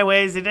in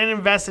highways. They didn't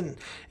invest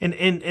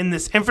in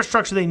this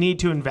infrastructure they need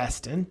to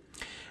invest in.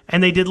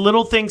 And they did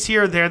little things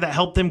here or there that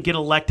helped them get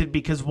elected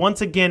because,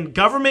 once again,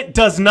 government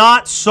does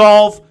not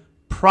solve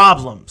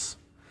problems.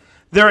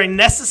 They're a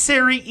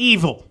necessary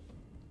evil.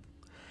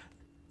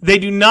 They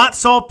do not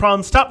solve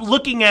problems. Stop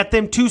looking at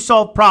them to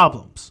solve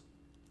problems.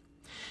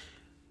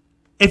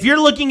 If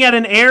you're looking at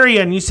an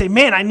area and you say,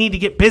 man, I need to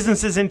get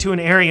businesses into an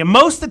area,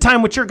 most of the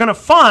time what you're going to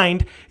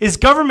find is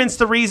government's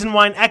the reason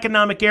why an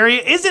economic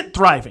area isn't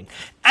thriving.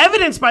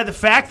 Evidenced by the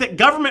fact that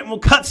government will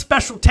cut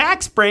special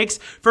tax breaks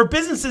for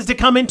businesses to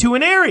come into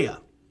an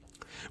area.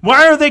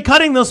 Why are they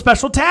cutting those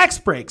special tax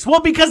breaks? Well,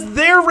 because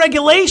their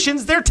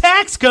regulations, their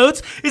tax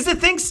codes, is the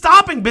thing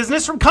stopping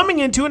business from coming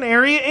into an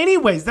area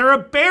anyways. They're a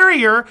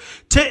barrier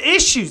to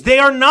issues. They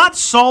are not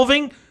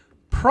solving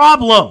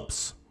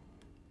problems.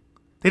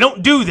 They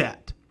don't do that.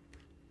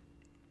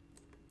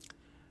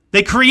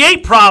 They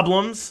create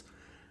problems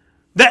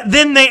that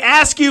then they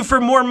ask you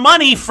for more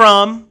money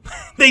from.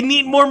 They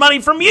need more money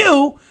from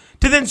you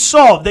to then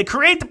solve. They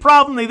create the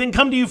problem. They then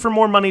come to you for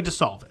more money to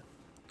solve it.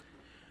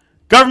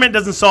 Government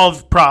doesn't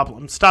solve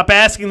problems. Stop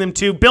asking them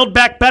to. Build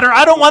back better.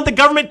 I don't want the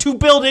government to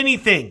build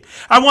anything.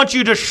 I want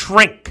you to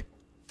shrink.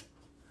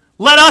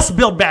 Let us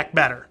build back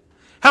better.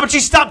 How about you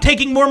stop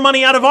taking more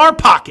money out of our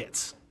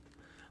pockets?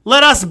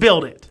 Let us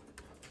build it.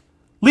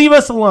 Leave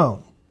us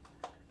alone.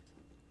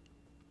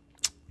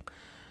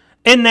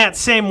 In that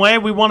same way,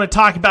 we want to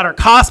talk about our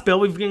cost bill.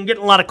 We've been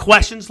getting a lot of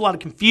questions, a lot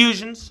of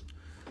confusions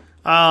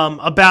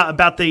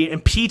about the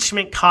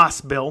impeachment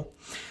cost bill.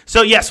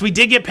 So, yes, we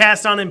did get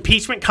passed on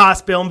impeachment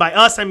cost bill. And by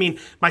us, I mean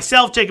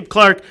myself, Jacob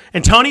Clark,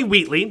 and Tony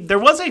Wheatley. There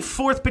was a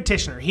fourth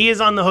petitioner. He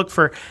is on the hook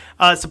for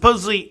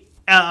supposedly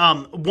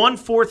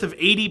 1/4 of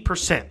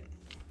 80%.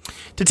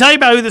 To tell you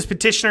about who this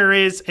petitioner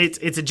is,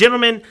 it's a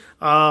gentleman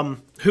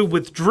who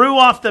withdrew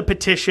off the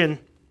petition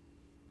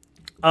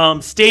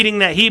stating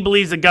that he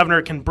believes the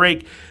governor can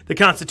break the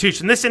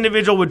Constitution. This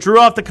individual withdrew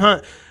off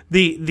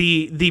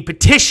the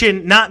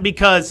petition not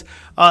because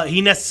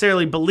he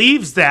necessarily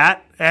believes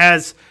that,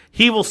 as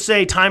he will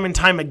say time and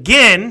time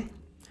again,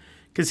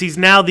 because he's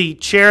now the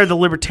chair of the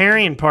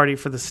Libertarian Party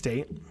for the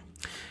state.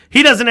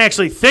 He doesn't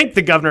actually think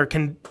the governor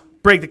can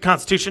break the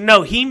Constitution.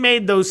 No, he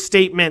made those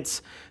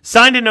statements,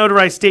 signed and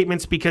notarized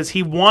statements, because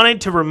he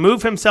wanted to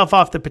remove himself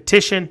off the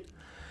petition,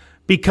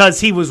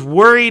 because he was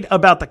worried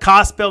about the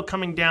cost bill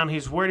coming down. He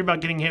was worried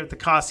about getting hit with the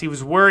cost. He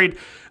was worried.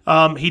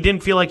 He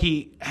didn't feel like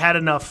he had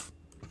enough,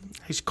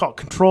 he should call it,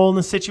 control in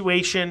the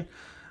situation.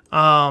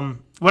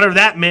 Whatever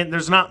that meant,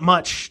 there's not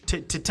much to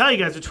tell you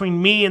guys.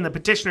 Between me and the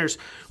petitioners,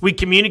 we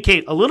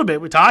communicate a little bit.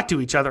 We talk to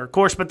each other, of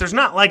course, but there's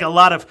not like a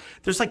lot of,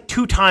 there's like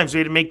 2 times we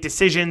had to make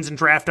decisions and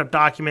draft up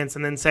documents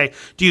and then say,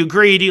 do you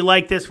agree? Do you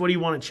like this? What do you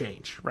want to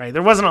change? Right?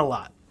 There wasn't a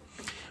lot.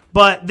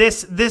 But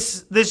this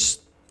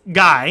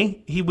guy,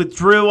 he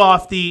withdrew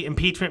off the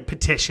impeachment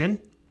petition.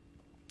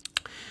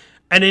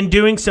 And in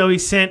doing so, he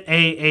sent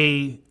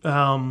a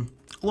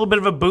little bit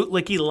of a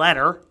bootlicky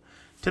letter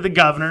to the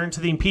governor and to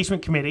the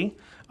impeachment committee.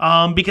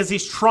 Because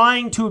he's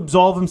trying to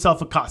absolve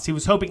himself of costs. He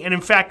was hoping, and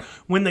in fact,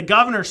 when the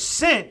governor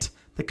sent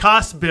the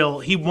cost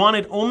bill, he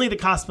wanted only the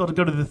cost bill to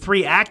go to the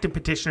 3 active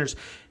petitioners.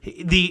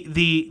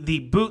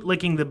 The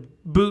bootlicking, the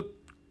boot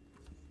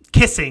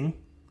kissing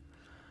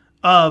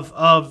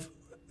of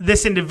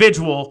this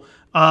individual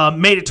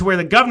made it to where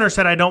the governor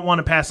said, I don't want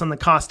to pass on the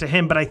cost to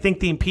him, but I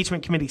think the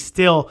impeachment committee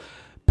still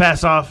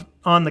passed off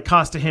on the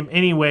cost to him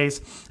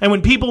anyways. And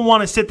when people want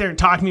to sit there and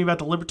talk to me about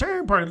the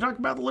Libertarian Party, talk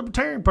about the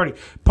Libertarian Party,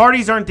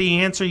 parties aren't the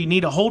answer. You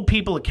need to hold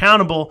people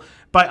accountable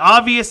by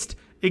obvious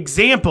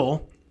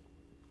example.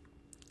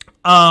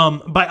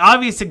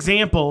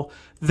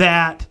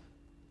 That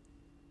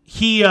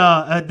he,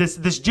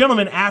 this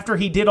gentleman, after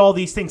he did all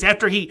these things,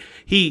 after he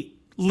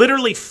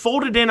literally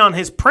folded in on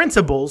his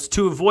principles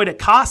to avoid a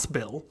cost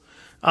bill,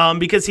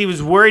 because he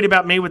was worried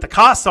about maybe what the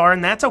costs are,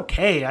 and that's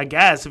okay, I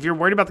guess. If you're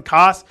worried about the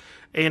costs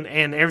and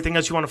everything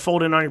else, you want to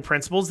fold in on your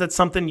principles, that's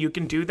something you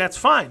can do, that's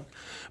fine.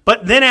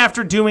 But then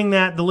after doing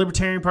that, the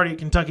Libertarian Party of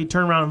Kentucky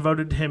turned around and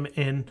voted him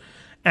in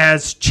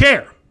as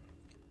chair.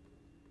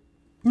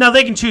 Now,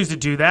 they can choose to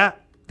do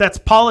that. That's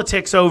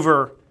politics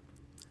over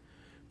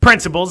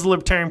principles. The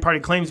Libertarian Party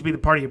claims to be the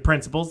party of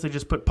principles. They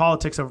just put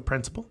politics over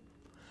principle.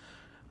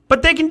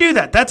 But they can do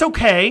that. That's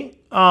okay.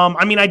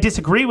 I mean, I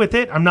disagree with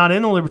it. I'm not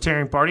in the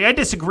Libertarian Party. I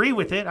disagree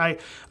with it.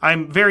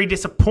 I'm very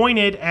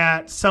disappointed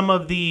at some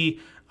of the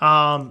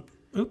I'm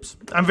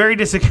very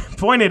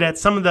disappointed at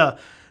some of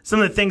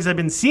the things I've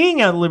been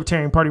seeing out of the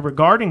Libertarian Party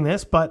regarding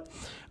this. But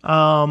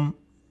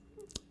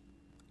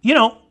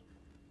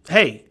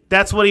hey,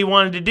 that's what he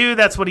wanted to do.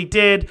 That's what he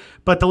did.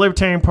 But the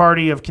Libertarian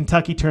Party of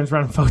Kentucky turns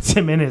around and votes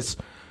him in his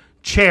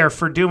chair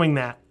for doing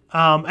that.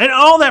 And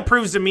all that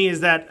proves to me is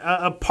that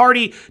a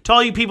party, to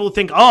all you people who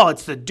think, oh,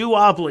 it's the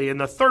duopoly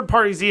and the third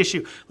party is the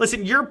issue.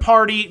 Listen, your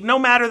party, no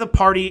matter the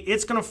party,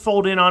 it's going to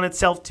fold in on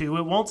itself too.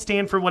 It won't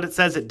stand for what it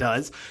says it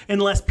does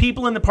unless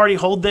people in the party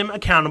hold them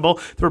accountable.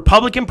 The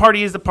Republican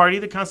Party is the party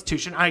of the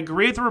Constitution. I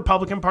agree with the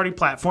Republican Party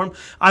platform.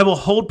 I will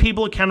hold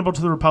people accountable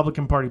to the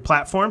Republican Party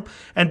platform,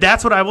 and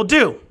that's what I will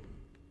do.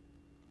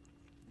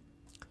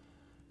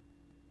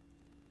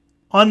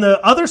 On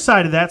the other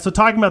side of that, so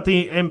talking about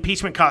the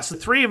impeachment costs, the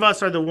 3 of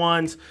us are the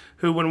ones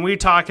who, when we're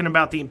talking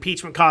about the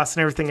impeachment costs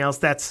and everything else,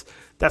 that's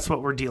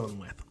what we're dealing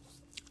with.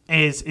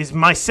 Is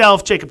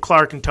myself, Jacob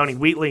Clark, and Tony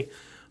Wheatley,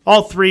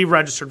 all 3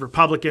 registered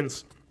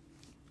Republicans.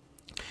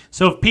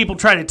 So if people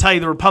try to tell you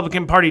the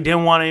Republican Party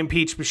didn't want to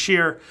impeach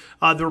Bashir,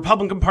 the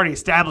Republican Party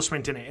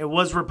establishment in it, it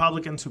was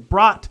Republicans who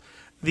brought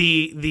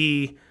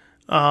the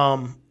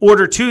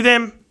order to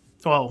them.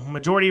 Well,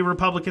 majority of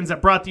Republicans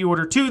that brought the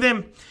order to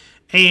them,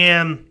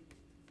 and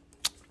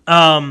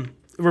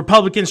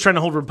Republicans trying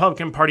to hold the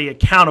Republican Party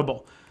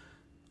accountable.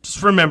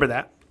 Just remember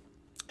that.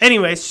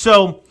 Anyway,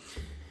 so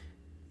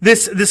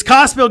this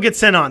cost bill gets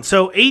sent on.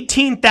 So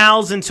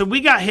 $18,000. So we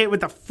got hit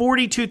with a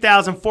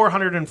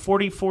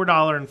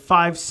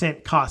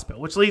 $42,444.05 cost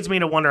bill, which leads me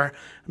to wonder, I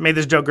made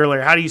this joke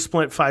earlier, how do you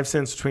split 5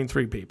 cents between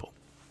 3 people?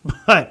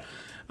 But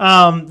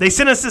they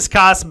sent us this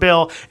cost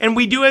bill, and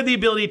we do have the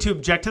ability to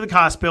object to the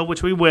cost bill,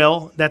 which we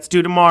will. That's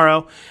due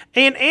tomorrow.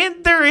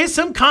 And there is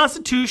some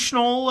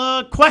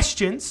constitutional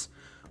questions,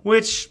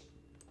 which,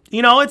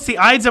 it's the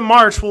Ides of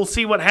March. We'll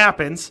see what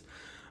happens.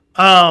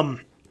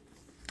 But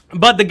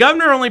the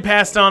governor only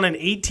passed on an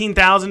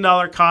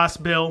 $18,000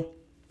 cost bill.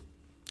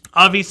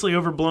 Obviously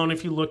overblown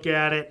if you look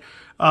at it.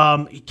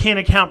 You can't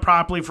account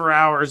properly for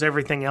hours,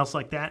 everything else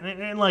like that.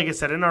 And like I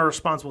said, in our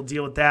response, we'll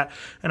deal with that,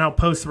 and I'll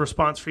post the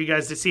response for you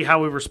guys to see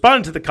how we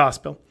responded to the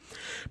cost bill.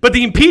 But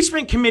the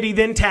impeachment committee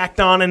then tacked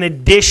on an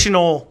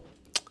additional,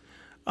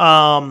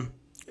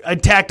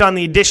 tacked on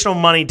the additional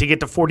money to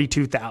get to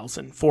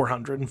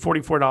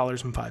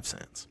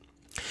 $42,444.05.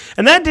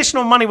 And that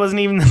additional money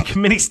wasn't even the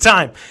committee's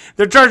time.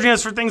 They're charging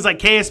us for things like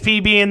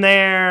KSP being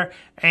there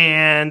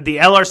and the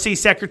LRC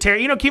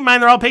secretary. Keep in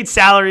mind, they're all paid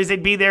salaries.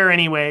 They'd be there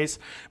anyways.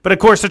 But, of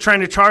course, they're trying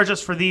to charge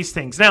us for these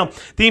things. Now,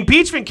 the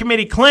impeachment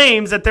committee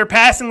claims that they're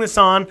passing this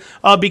on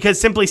because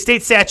simply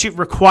state statute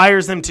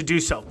requires them to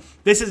do so.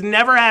 This has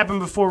never happened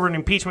before when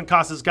impeachment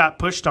costs got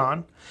pushed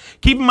on.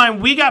 Keep in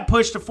mind, we got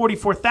pushed to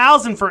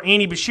 $44,000 for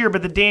Andy Beshear,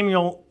 but the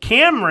Daniel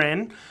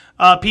Cameron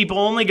people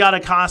only got a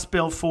cost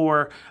bill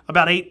for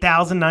about $8,000,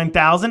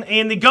 $9,000,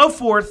 and the Go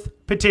Forth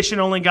petition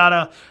only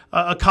got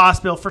a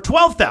cost bill for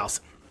 $12,000.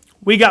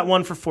 We got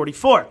one for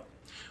 $44,000.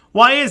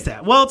 Why is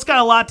that? Well, it's got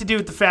a lot to do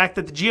with the fact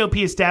that the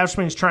GOP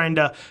establishment is trying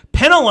to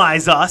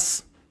penalize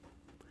us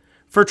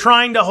for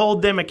trying to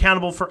hold them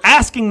accountable, for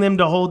asking them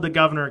to hold the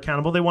governor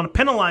accountable. They want to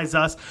penalize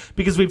us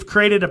because we've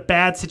created a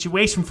bad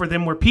situation for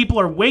them where people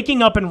are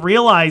waking up and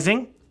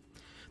realizing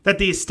that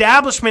the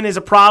establishment is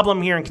a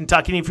problem here in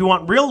Kentucky. And if you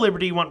want real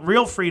liberty, you want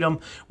real freedom,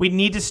 we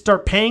need to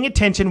start paying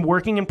attention,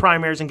 working in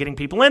primaries, and getting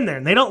people in there.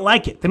 And they don't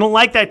like it. They don't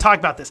like that I talk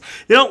about this.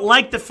 They don't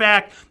like the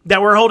fact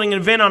that we're holding an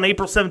event on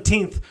April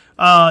 17th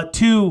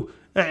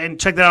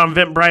and check that out on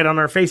Eventbrite on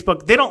our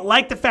Facebook. They don't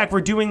like the fact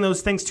we're doing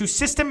those things to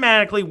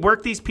systematically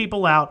work these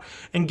people out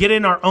and get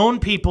in our own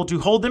people to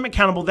hold them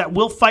accountable that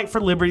will fight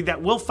for liberty,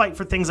 that will fight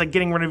for things like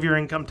getting rid of your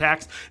income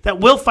tax, that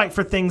will fight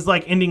for things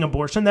like ending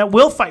abortion, that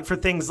will fight for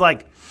things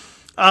like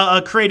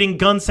creating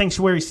gun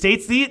sanctuary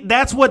states.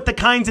 That's what the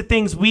kinds of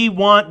things we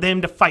want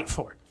them to fight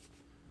for.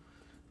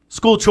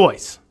 School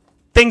choice.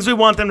 Things we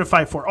want them to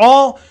fight for.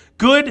 All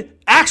good,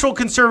 actual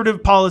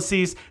conservative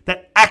policies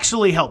that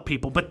actually help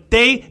people. But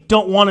they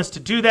don't want us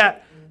to do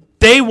that.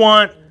 They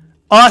want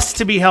us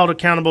to be held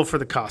accountable for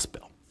the cost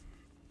bill.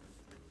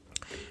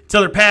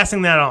 So they're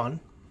passing that on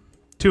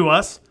to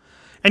us.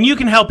 And you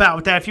can help out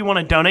with that if you want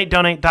to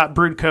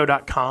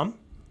donate.broodco.com.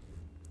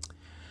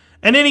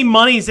 And any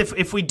monies,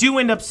 if we do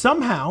end up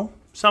somehow,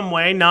 some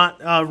way,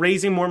 not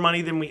raising more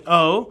money than we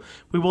owe,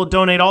 we will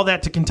donate all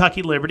that to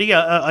Kentucky Liberty,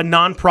 a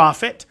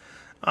nonprofit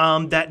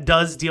that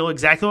does deal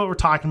exactly what we're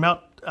talking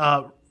about,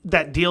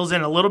 that deals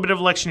in a little bit of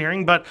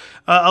electioneering, but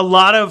a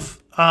lot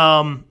of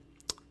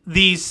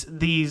these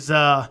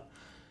a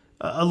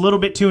little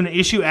bit to an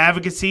issue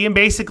advocacy and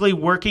basically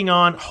working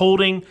on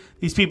holding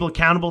these people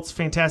accountable. It's a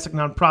fantastic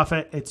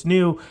nonprofit. It's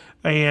new.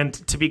 And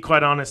to be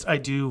quite honest, I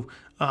do...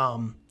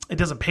 it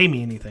doesn't pay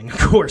me anything, of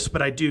course,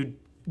 but I do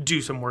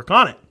some work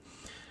on it.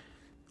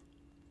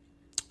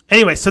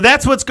 Anyway, so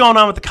that's what's going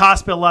on with the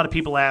cost bill a lot of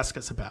people ask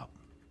us about.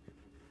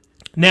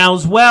 Now,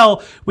 as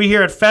well, we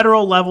hear at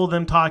federal level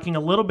them talking a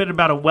little bit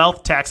about a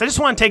wealth tax. I just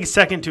want to take a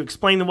second to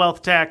explain the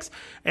wealth tax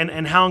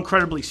and how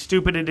incredibly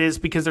stupid it is,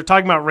 because they're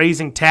talking about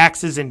raising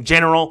taxes in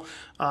general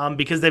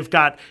because they've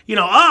got, you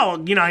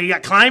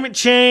got climate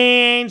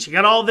change, you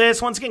got all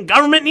this. Once again,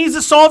 government needs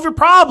to solve your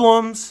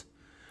problems.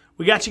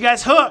 We got you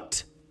guys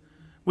hooked.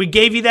 We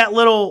gave you that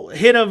little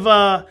hit of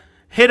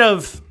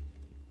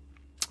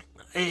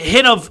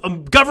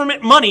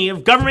government money,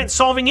 of government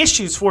solving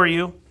issues for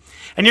you.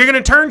 And you're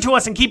going to turn to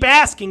us and keep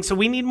asking, so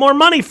we need more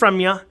money from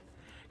you.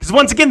 Because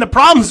once again, the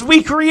problems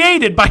we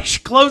created by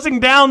closing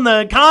down the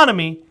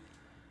economy,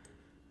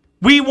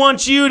 we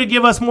want you to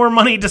give us more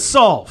money to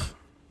solve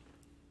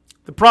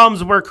the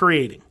problems we're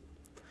creating.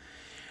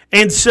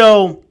 And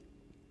so,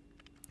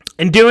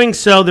 in doing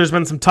so, there's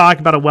been some talk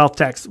about a wealth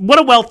tax. What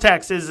a wealth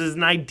tax is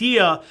an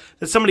idea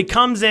that somebody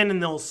comes in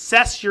and they'll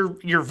assess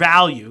your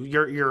value,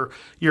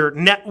 your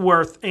net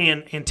worth,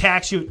 and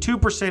tax you at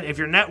 2% if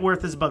your net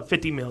worth is above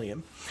 $50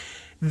 million.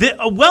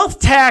 A wealth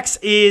tax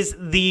is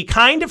the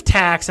kind of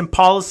tax and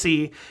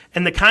policy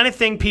and the kind of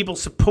thing people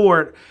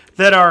support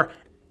that are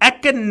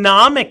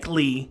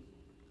economically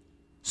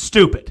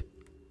stupid.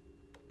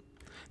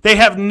 They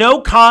have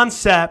no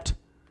concept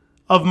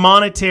of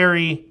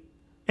monetary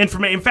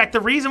information. In fact,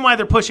 the reason why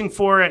they're pushing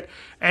for it,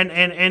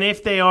 and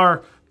if they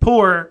are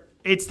poor,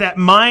 it's that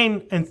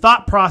mind and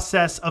thought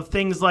process of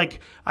things like,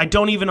 I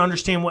don't even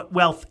understand what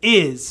wealth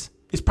is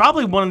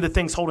probably one of the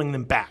things holding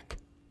them back.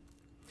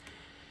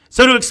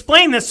 So to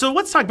explain this, so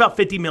let's talk about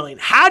 $50 million.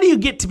 How do you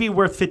get to be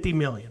worth $50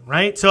 million,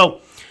 right?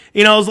 So,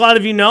 as a lot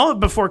of you know,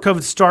 before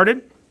COVID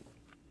started,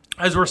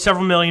 I was worth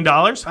several $1 million.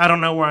 I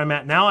don't know where I'm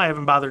at now. I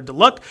haven't bothered to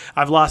look.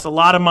 I've lost a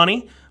lot of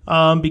money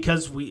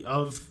because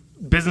of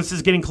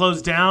businesses getting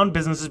closed down,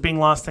 businesses being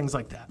lost, things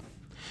like that.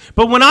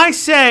 But when I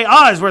say,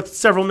 I was worth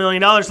several $1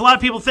 million, a lot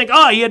of people think,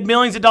 you had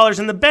millions of dollars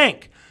in the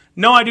bank.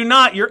 No, I do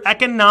not. You're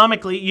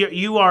economically,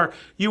 you are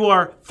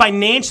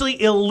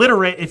financially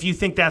illiterate if you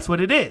think that's what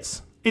it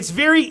is. It's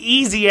very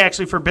easy,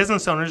 actually, for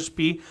business owners to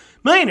be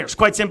millionaires.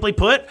 Quite simply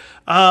put,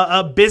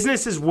 a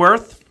business is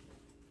worth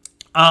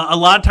a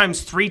lot of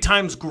times 3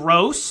 times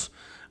gross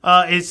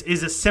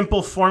is a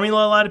simple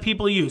formula a lot of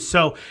people use.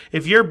 So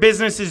if your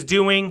business is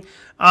doing,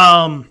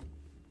 I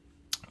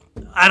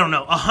don't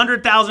know,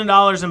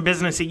 $100,000 in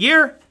business a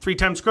year, 3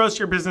 times gross,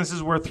 your business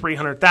is worth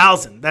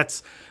 $300,000.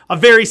 That's a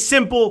very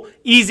simple,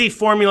 easy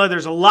formula.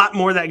 There's a lot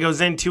more that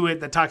goes into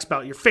it that talks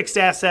about your fixed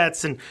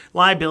assets and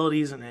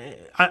liabilities, and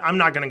I'm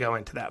not going to go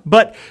into that.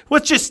 But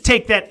let's just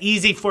take that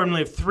easy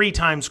formula of 3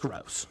 times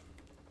gross.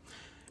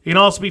 It can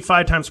also be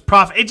 5 times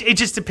profit. It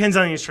just depends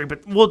on the industry,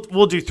 but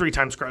we'll do 3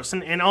 times gross.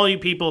 And all you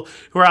people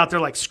who are out there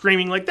like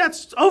screaming like,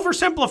 that's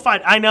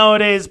oversimplified. I know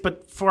it is,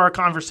 but for our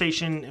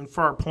conversation and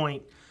for our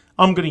point,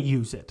 I'm going to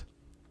use it.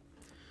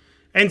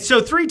 And so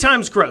 3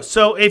 times gross.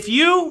 So if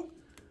you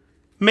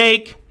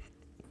make,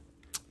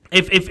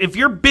 if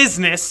your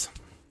business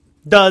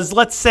does,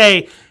 let's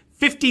say,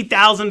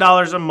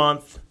 $50,000 a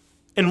month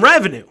in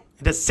revenue,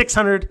 it does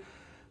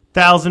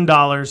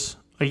 $600,000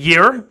 a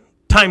year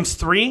times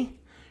 3,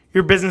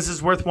 your business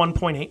is worth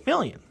 $1.8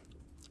 million.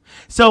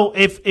 So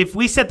if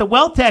we set the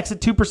wealth tax at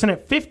 2%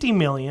 at $50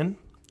 million,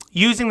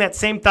 using that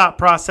same thought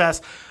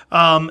process,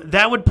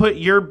 that would put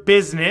your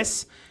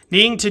business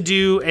needing to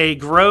do a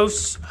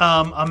gross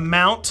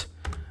amount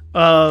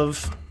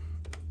of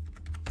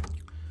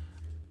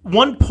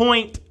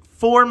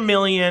 $1.4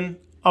 million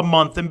a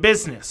month in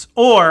business,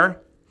 or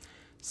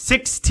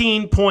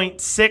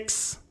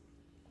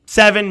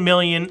 $16.67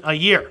 million a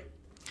year.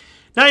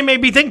 Now you may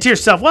be thinking to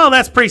yourself, well,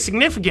 that's pretty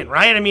significant,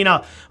 right? I mean,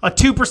 a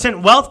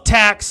 2% wealth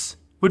tax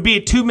would be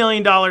a $2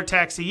 million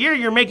tax a year.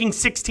 You're making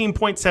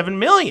 $16.7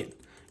 million.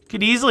 You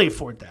could easily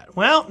afford that.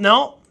 Well,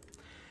 no,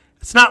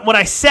 that's not what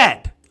I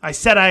said. I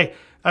said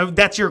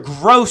that's your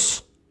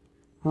gross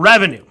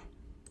revenue.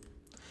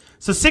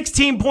 So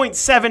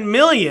 $16.7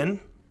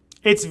 million,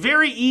 it's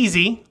very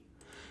easy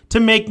to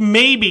make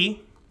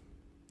maybe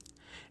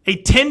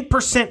a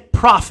 10%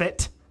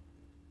 profit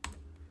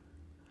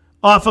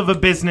off of a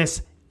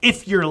business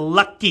if you're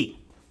lucky.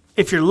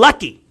 If you're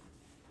lucky,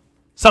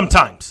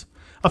 sometimes.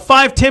 A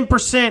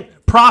 5-10%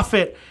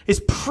 profit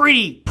is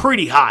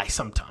pretty high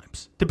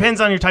sometimes. Depends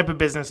on your type of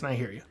business, and I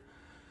hear you.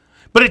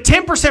 But a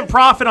 10%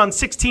 profit on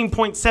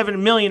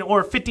 $16.7 million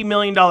or a $50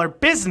 million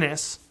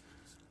business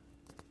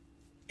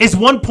is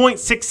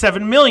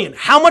 $1.67 million.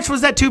 How much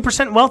was that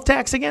 2% wealth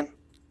tax again?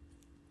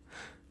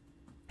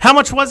 How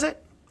much was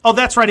it? Oh,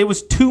 that's right. It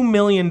was $2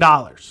 million.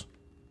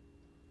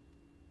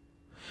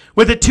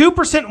 With a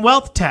 2%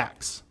 wealth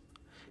tax,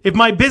 if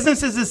my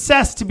business is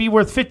assessed to be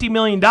worth $50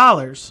 million,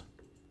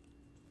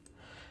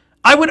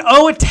 I would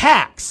owe a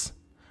tax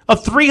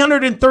of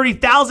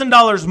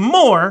 $330,000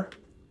 more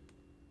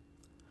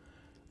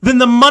than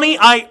the money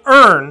I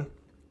earn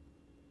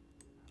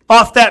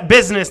off that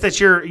business that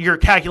you're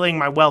calculating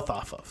my wealth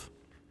off of.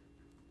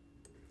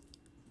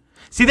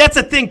 See, that's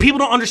the thing. People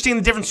don't understand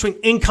the difference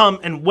between income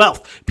and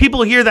wealth.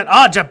 People hear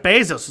that, Jeff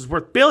Bezos is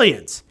worth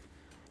billions.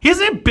 He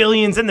doesn't have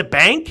billions in the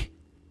bank.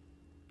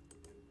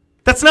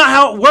 That's not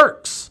how it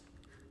works.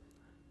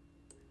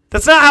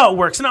 That's not how it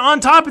works. And on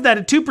top of that,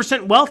 a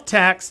 2% wealth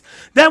tax,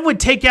 that would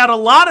take out a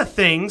lot of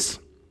things.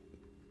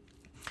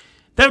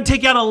 That would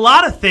take out a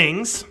lot of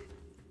things,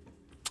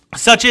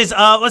 such as,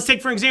 let's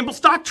take, for example,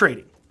 stock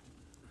trading.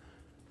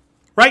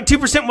 Right?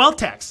 2% wealth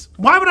tax.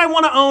 Why would I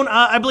want to own,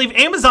 I believe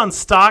Amazon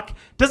stock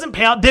doesn't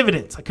pay out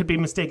dividends. I could be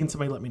mistaken.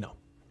 Somebody let me know.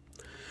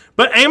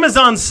 But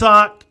Amazon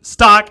stock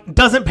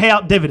doesn't pay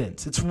out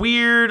dividends. It's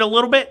weird a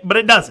little bit, but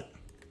it doesn't.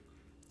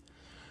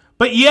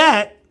 But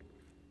yet,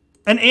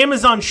 an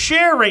Amazon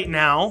share right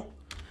now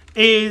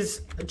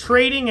is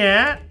trading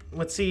at,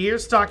 let's see here,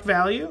 stock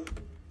value.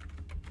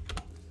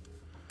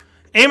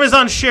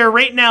 Amazon share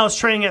right now is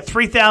trading at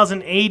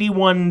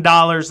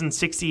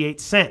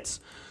 $3,081.68.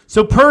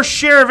 So per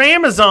share of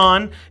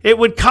Amazon, it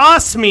would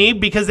cost me,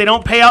 because they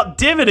don't pay out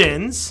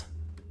dividends,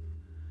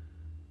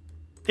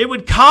 it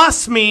would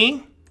cost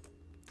me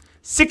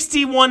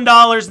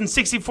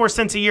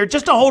 $61.64 a year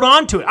just to hold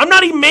on to it. I'm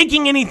not even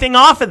making anything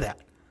off of that.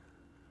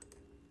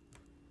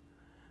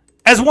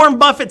 As Warren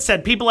Buffett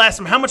said, people asked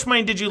him, how much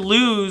money did you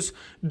lose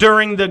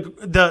during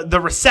the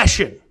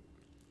recession?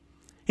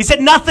 He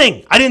said,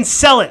 nothing. I didn't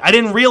sell it. I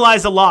didn't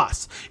realize a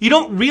loss. You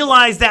don't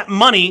realize that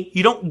money.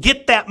 You don't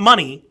get that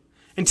money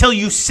until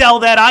you sell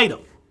that item.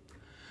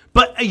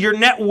 But your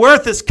net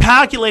worth is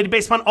calculated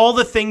based on all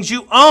the things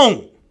you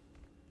own.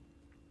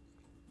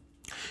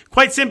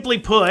 Quite simply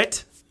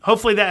put,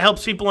 hopefully that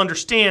helps people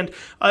understand,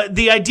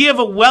 the idea of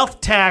a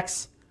wealth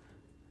tax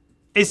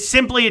is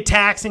simply a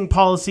taxing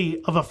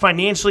policy of a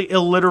financially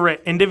illiterate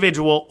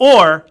individual,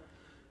 or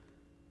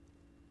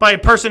by a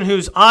person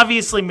who's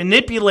obviously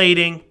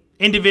manipulating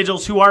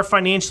individuals who are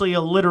financially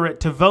illiterate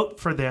to vote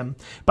for them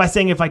by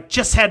saying, if I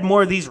just had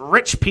more of these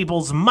rich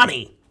people's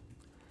money,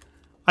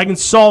 I can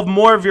solve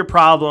more of your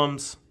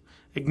problems,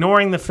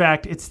 ignoring the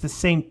fact it's the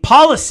same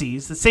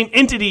policies, the same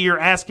entity you're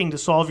asking to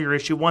solve your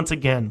issue, once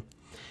again,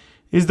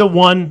 is the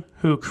one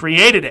who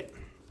created it.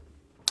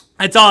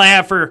 That's all I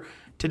have for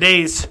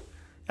today's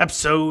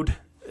episode,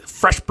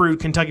 Fresh Brewed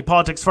Kentucky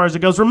Politics, as far as it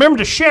goes. Remember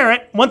to share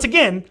it. Once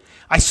again,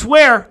 I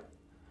swear,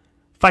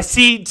 If I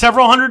see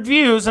several hundred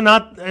views and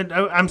not,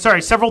 I'm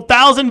sorry, several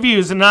thousand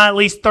views and not at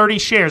least 30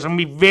 shares, I'm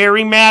going to be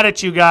very mad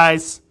at you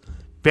guys.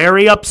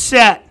 Very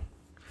upset.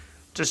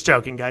 Just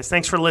joking, guys.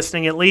 Thanks for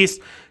listening at least.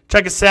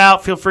 Check us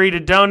out. Feel free to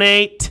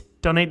donate.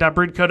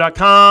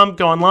 Donate.brewedco.com.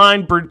 Go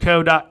online,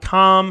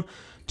 brewedco.com.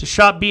 To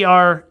shop,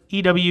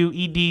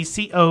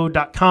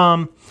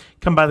 brewedco.com.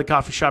 Come by the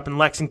coffee shop in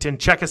Lexington.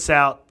 Check us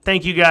out.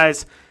 Thank you,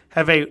 guys.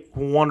 Have a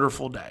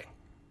wonderful day.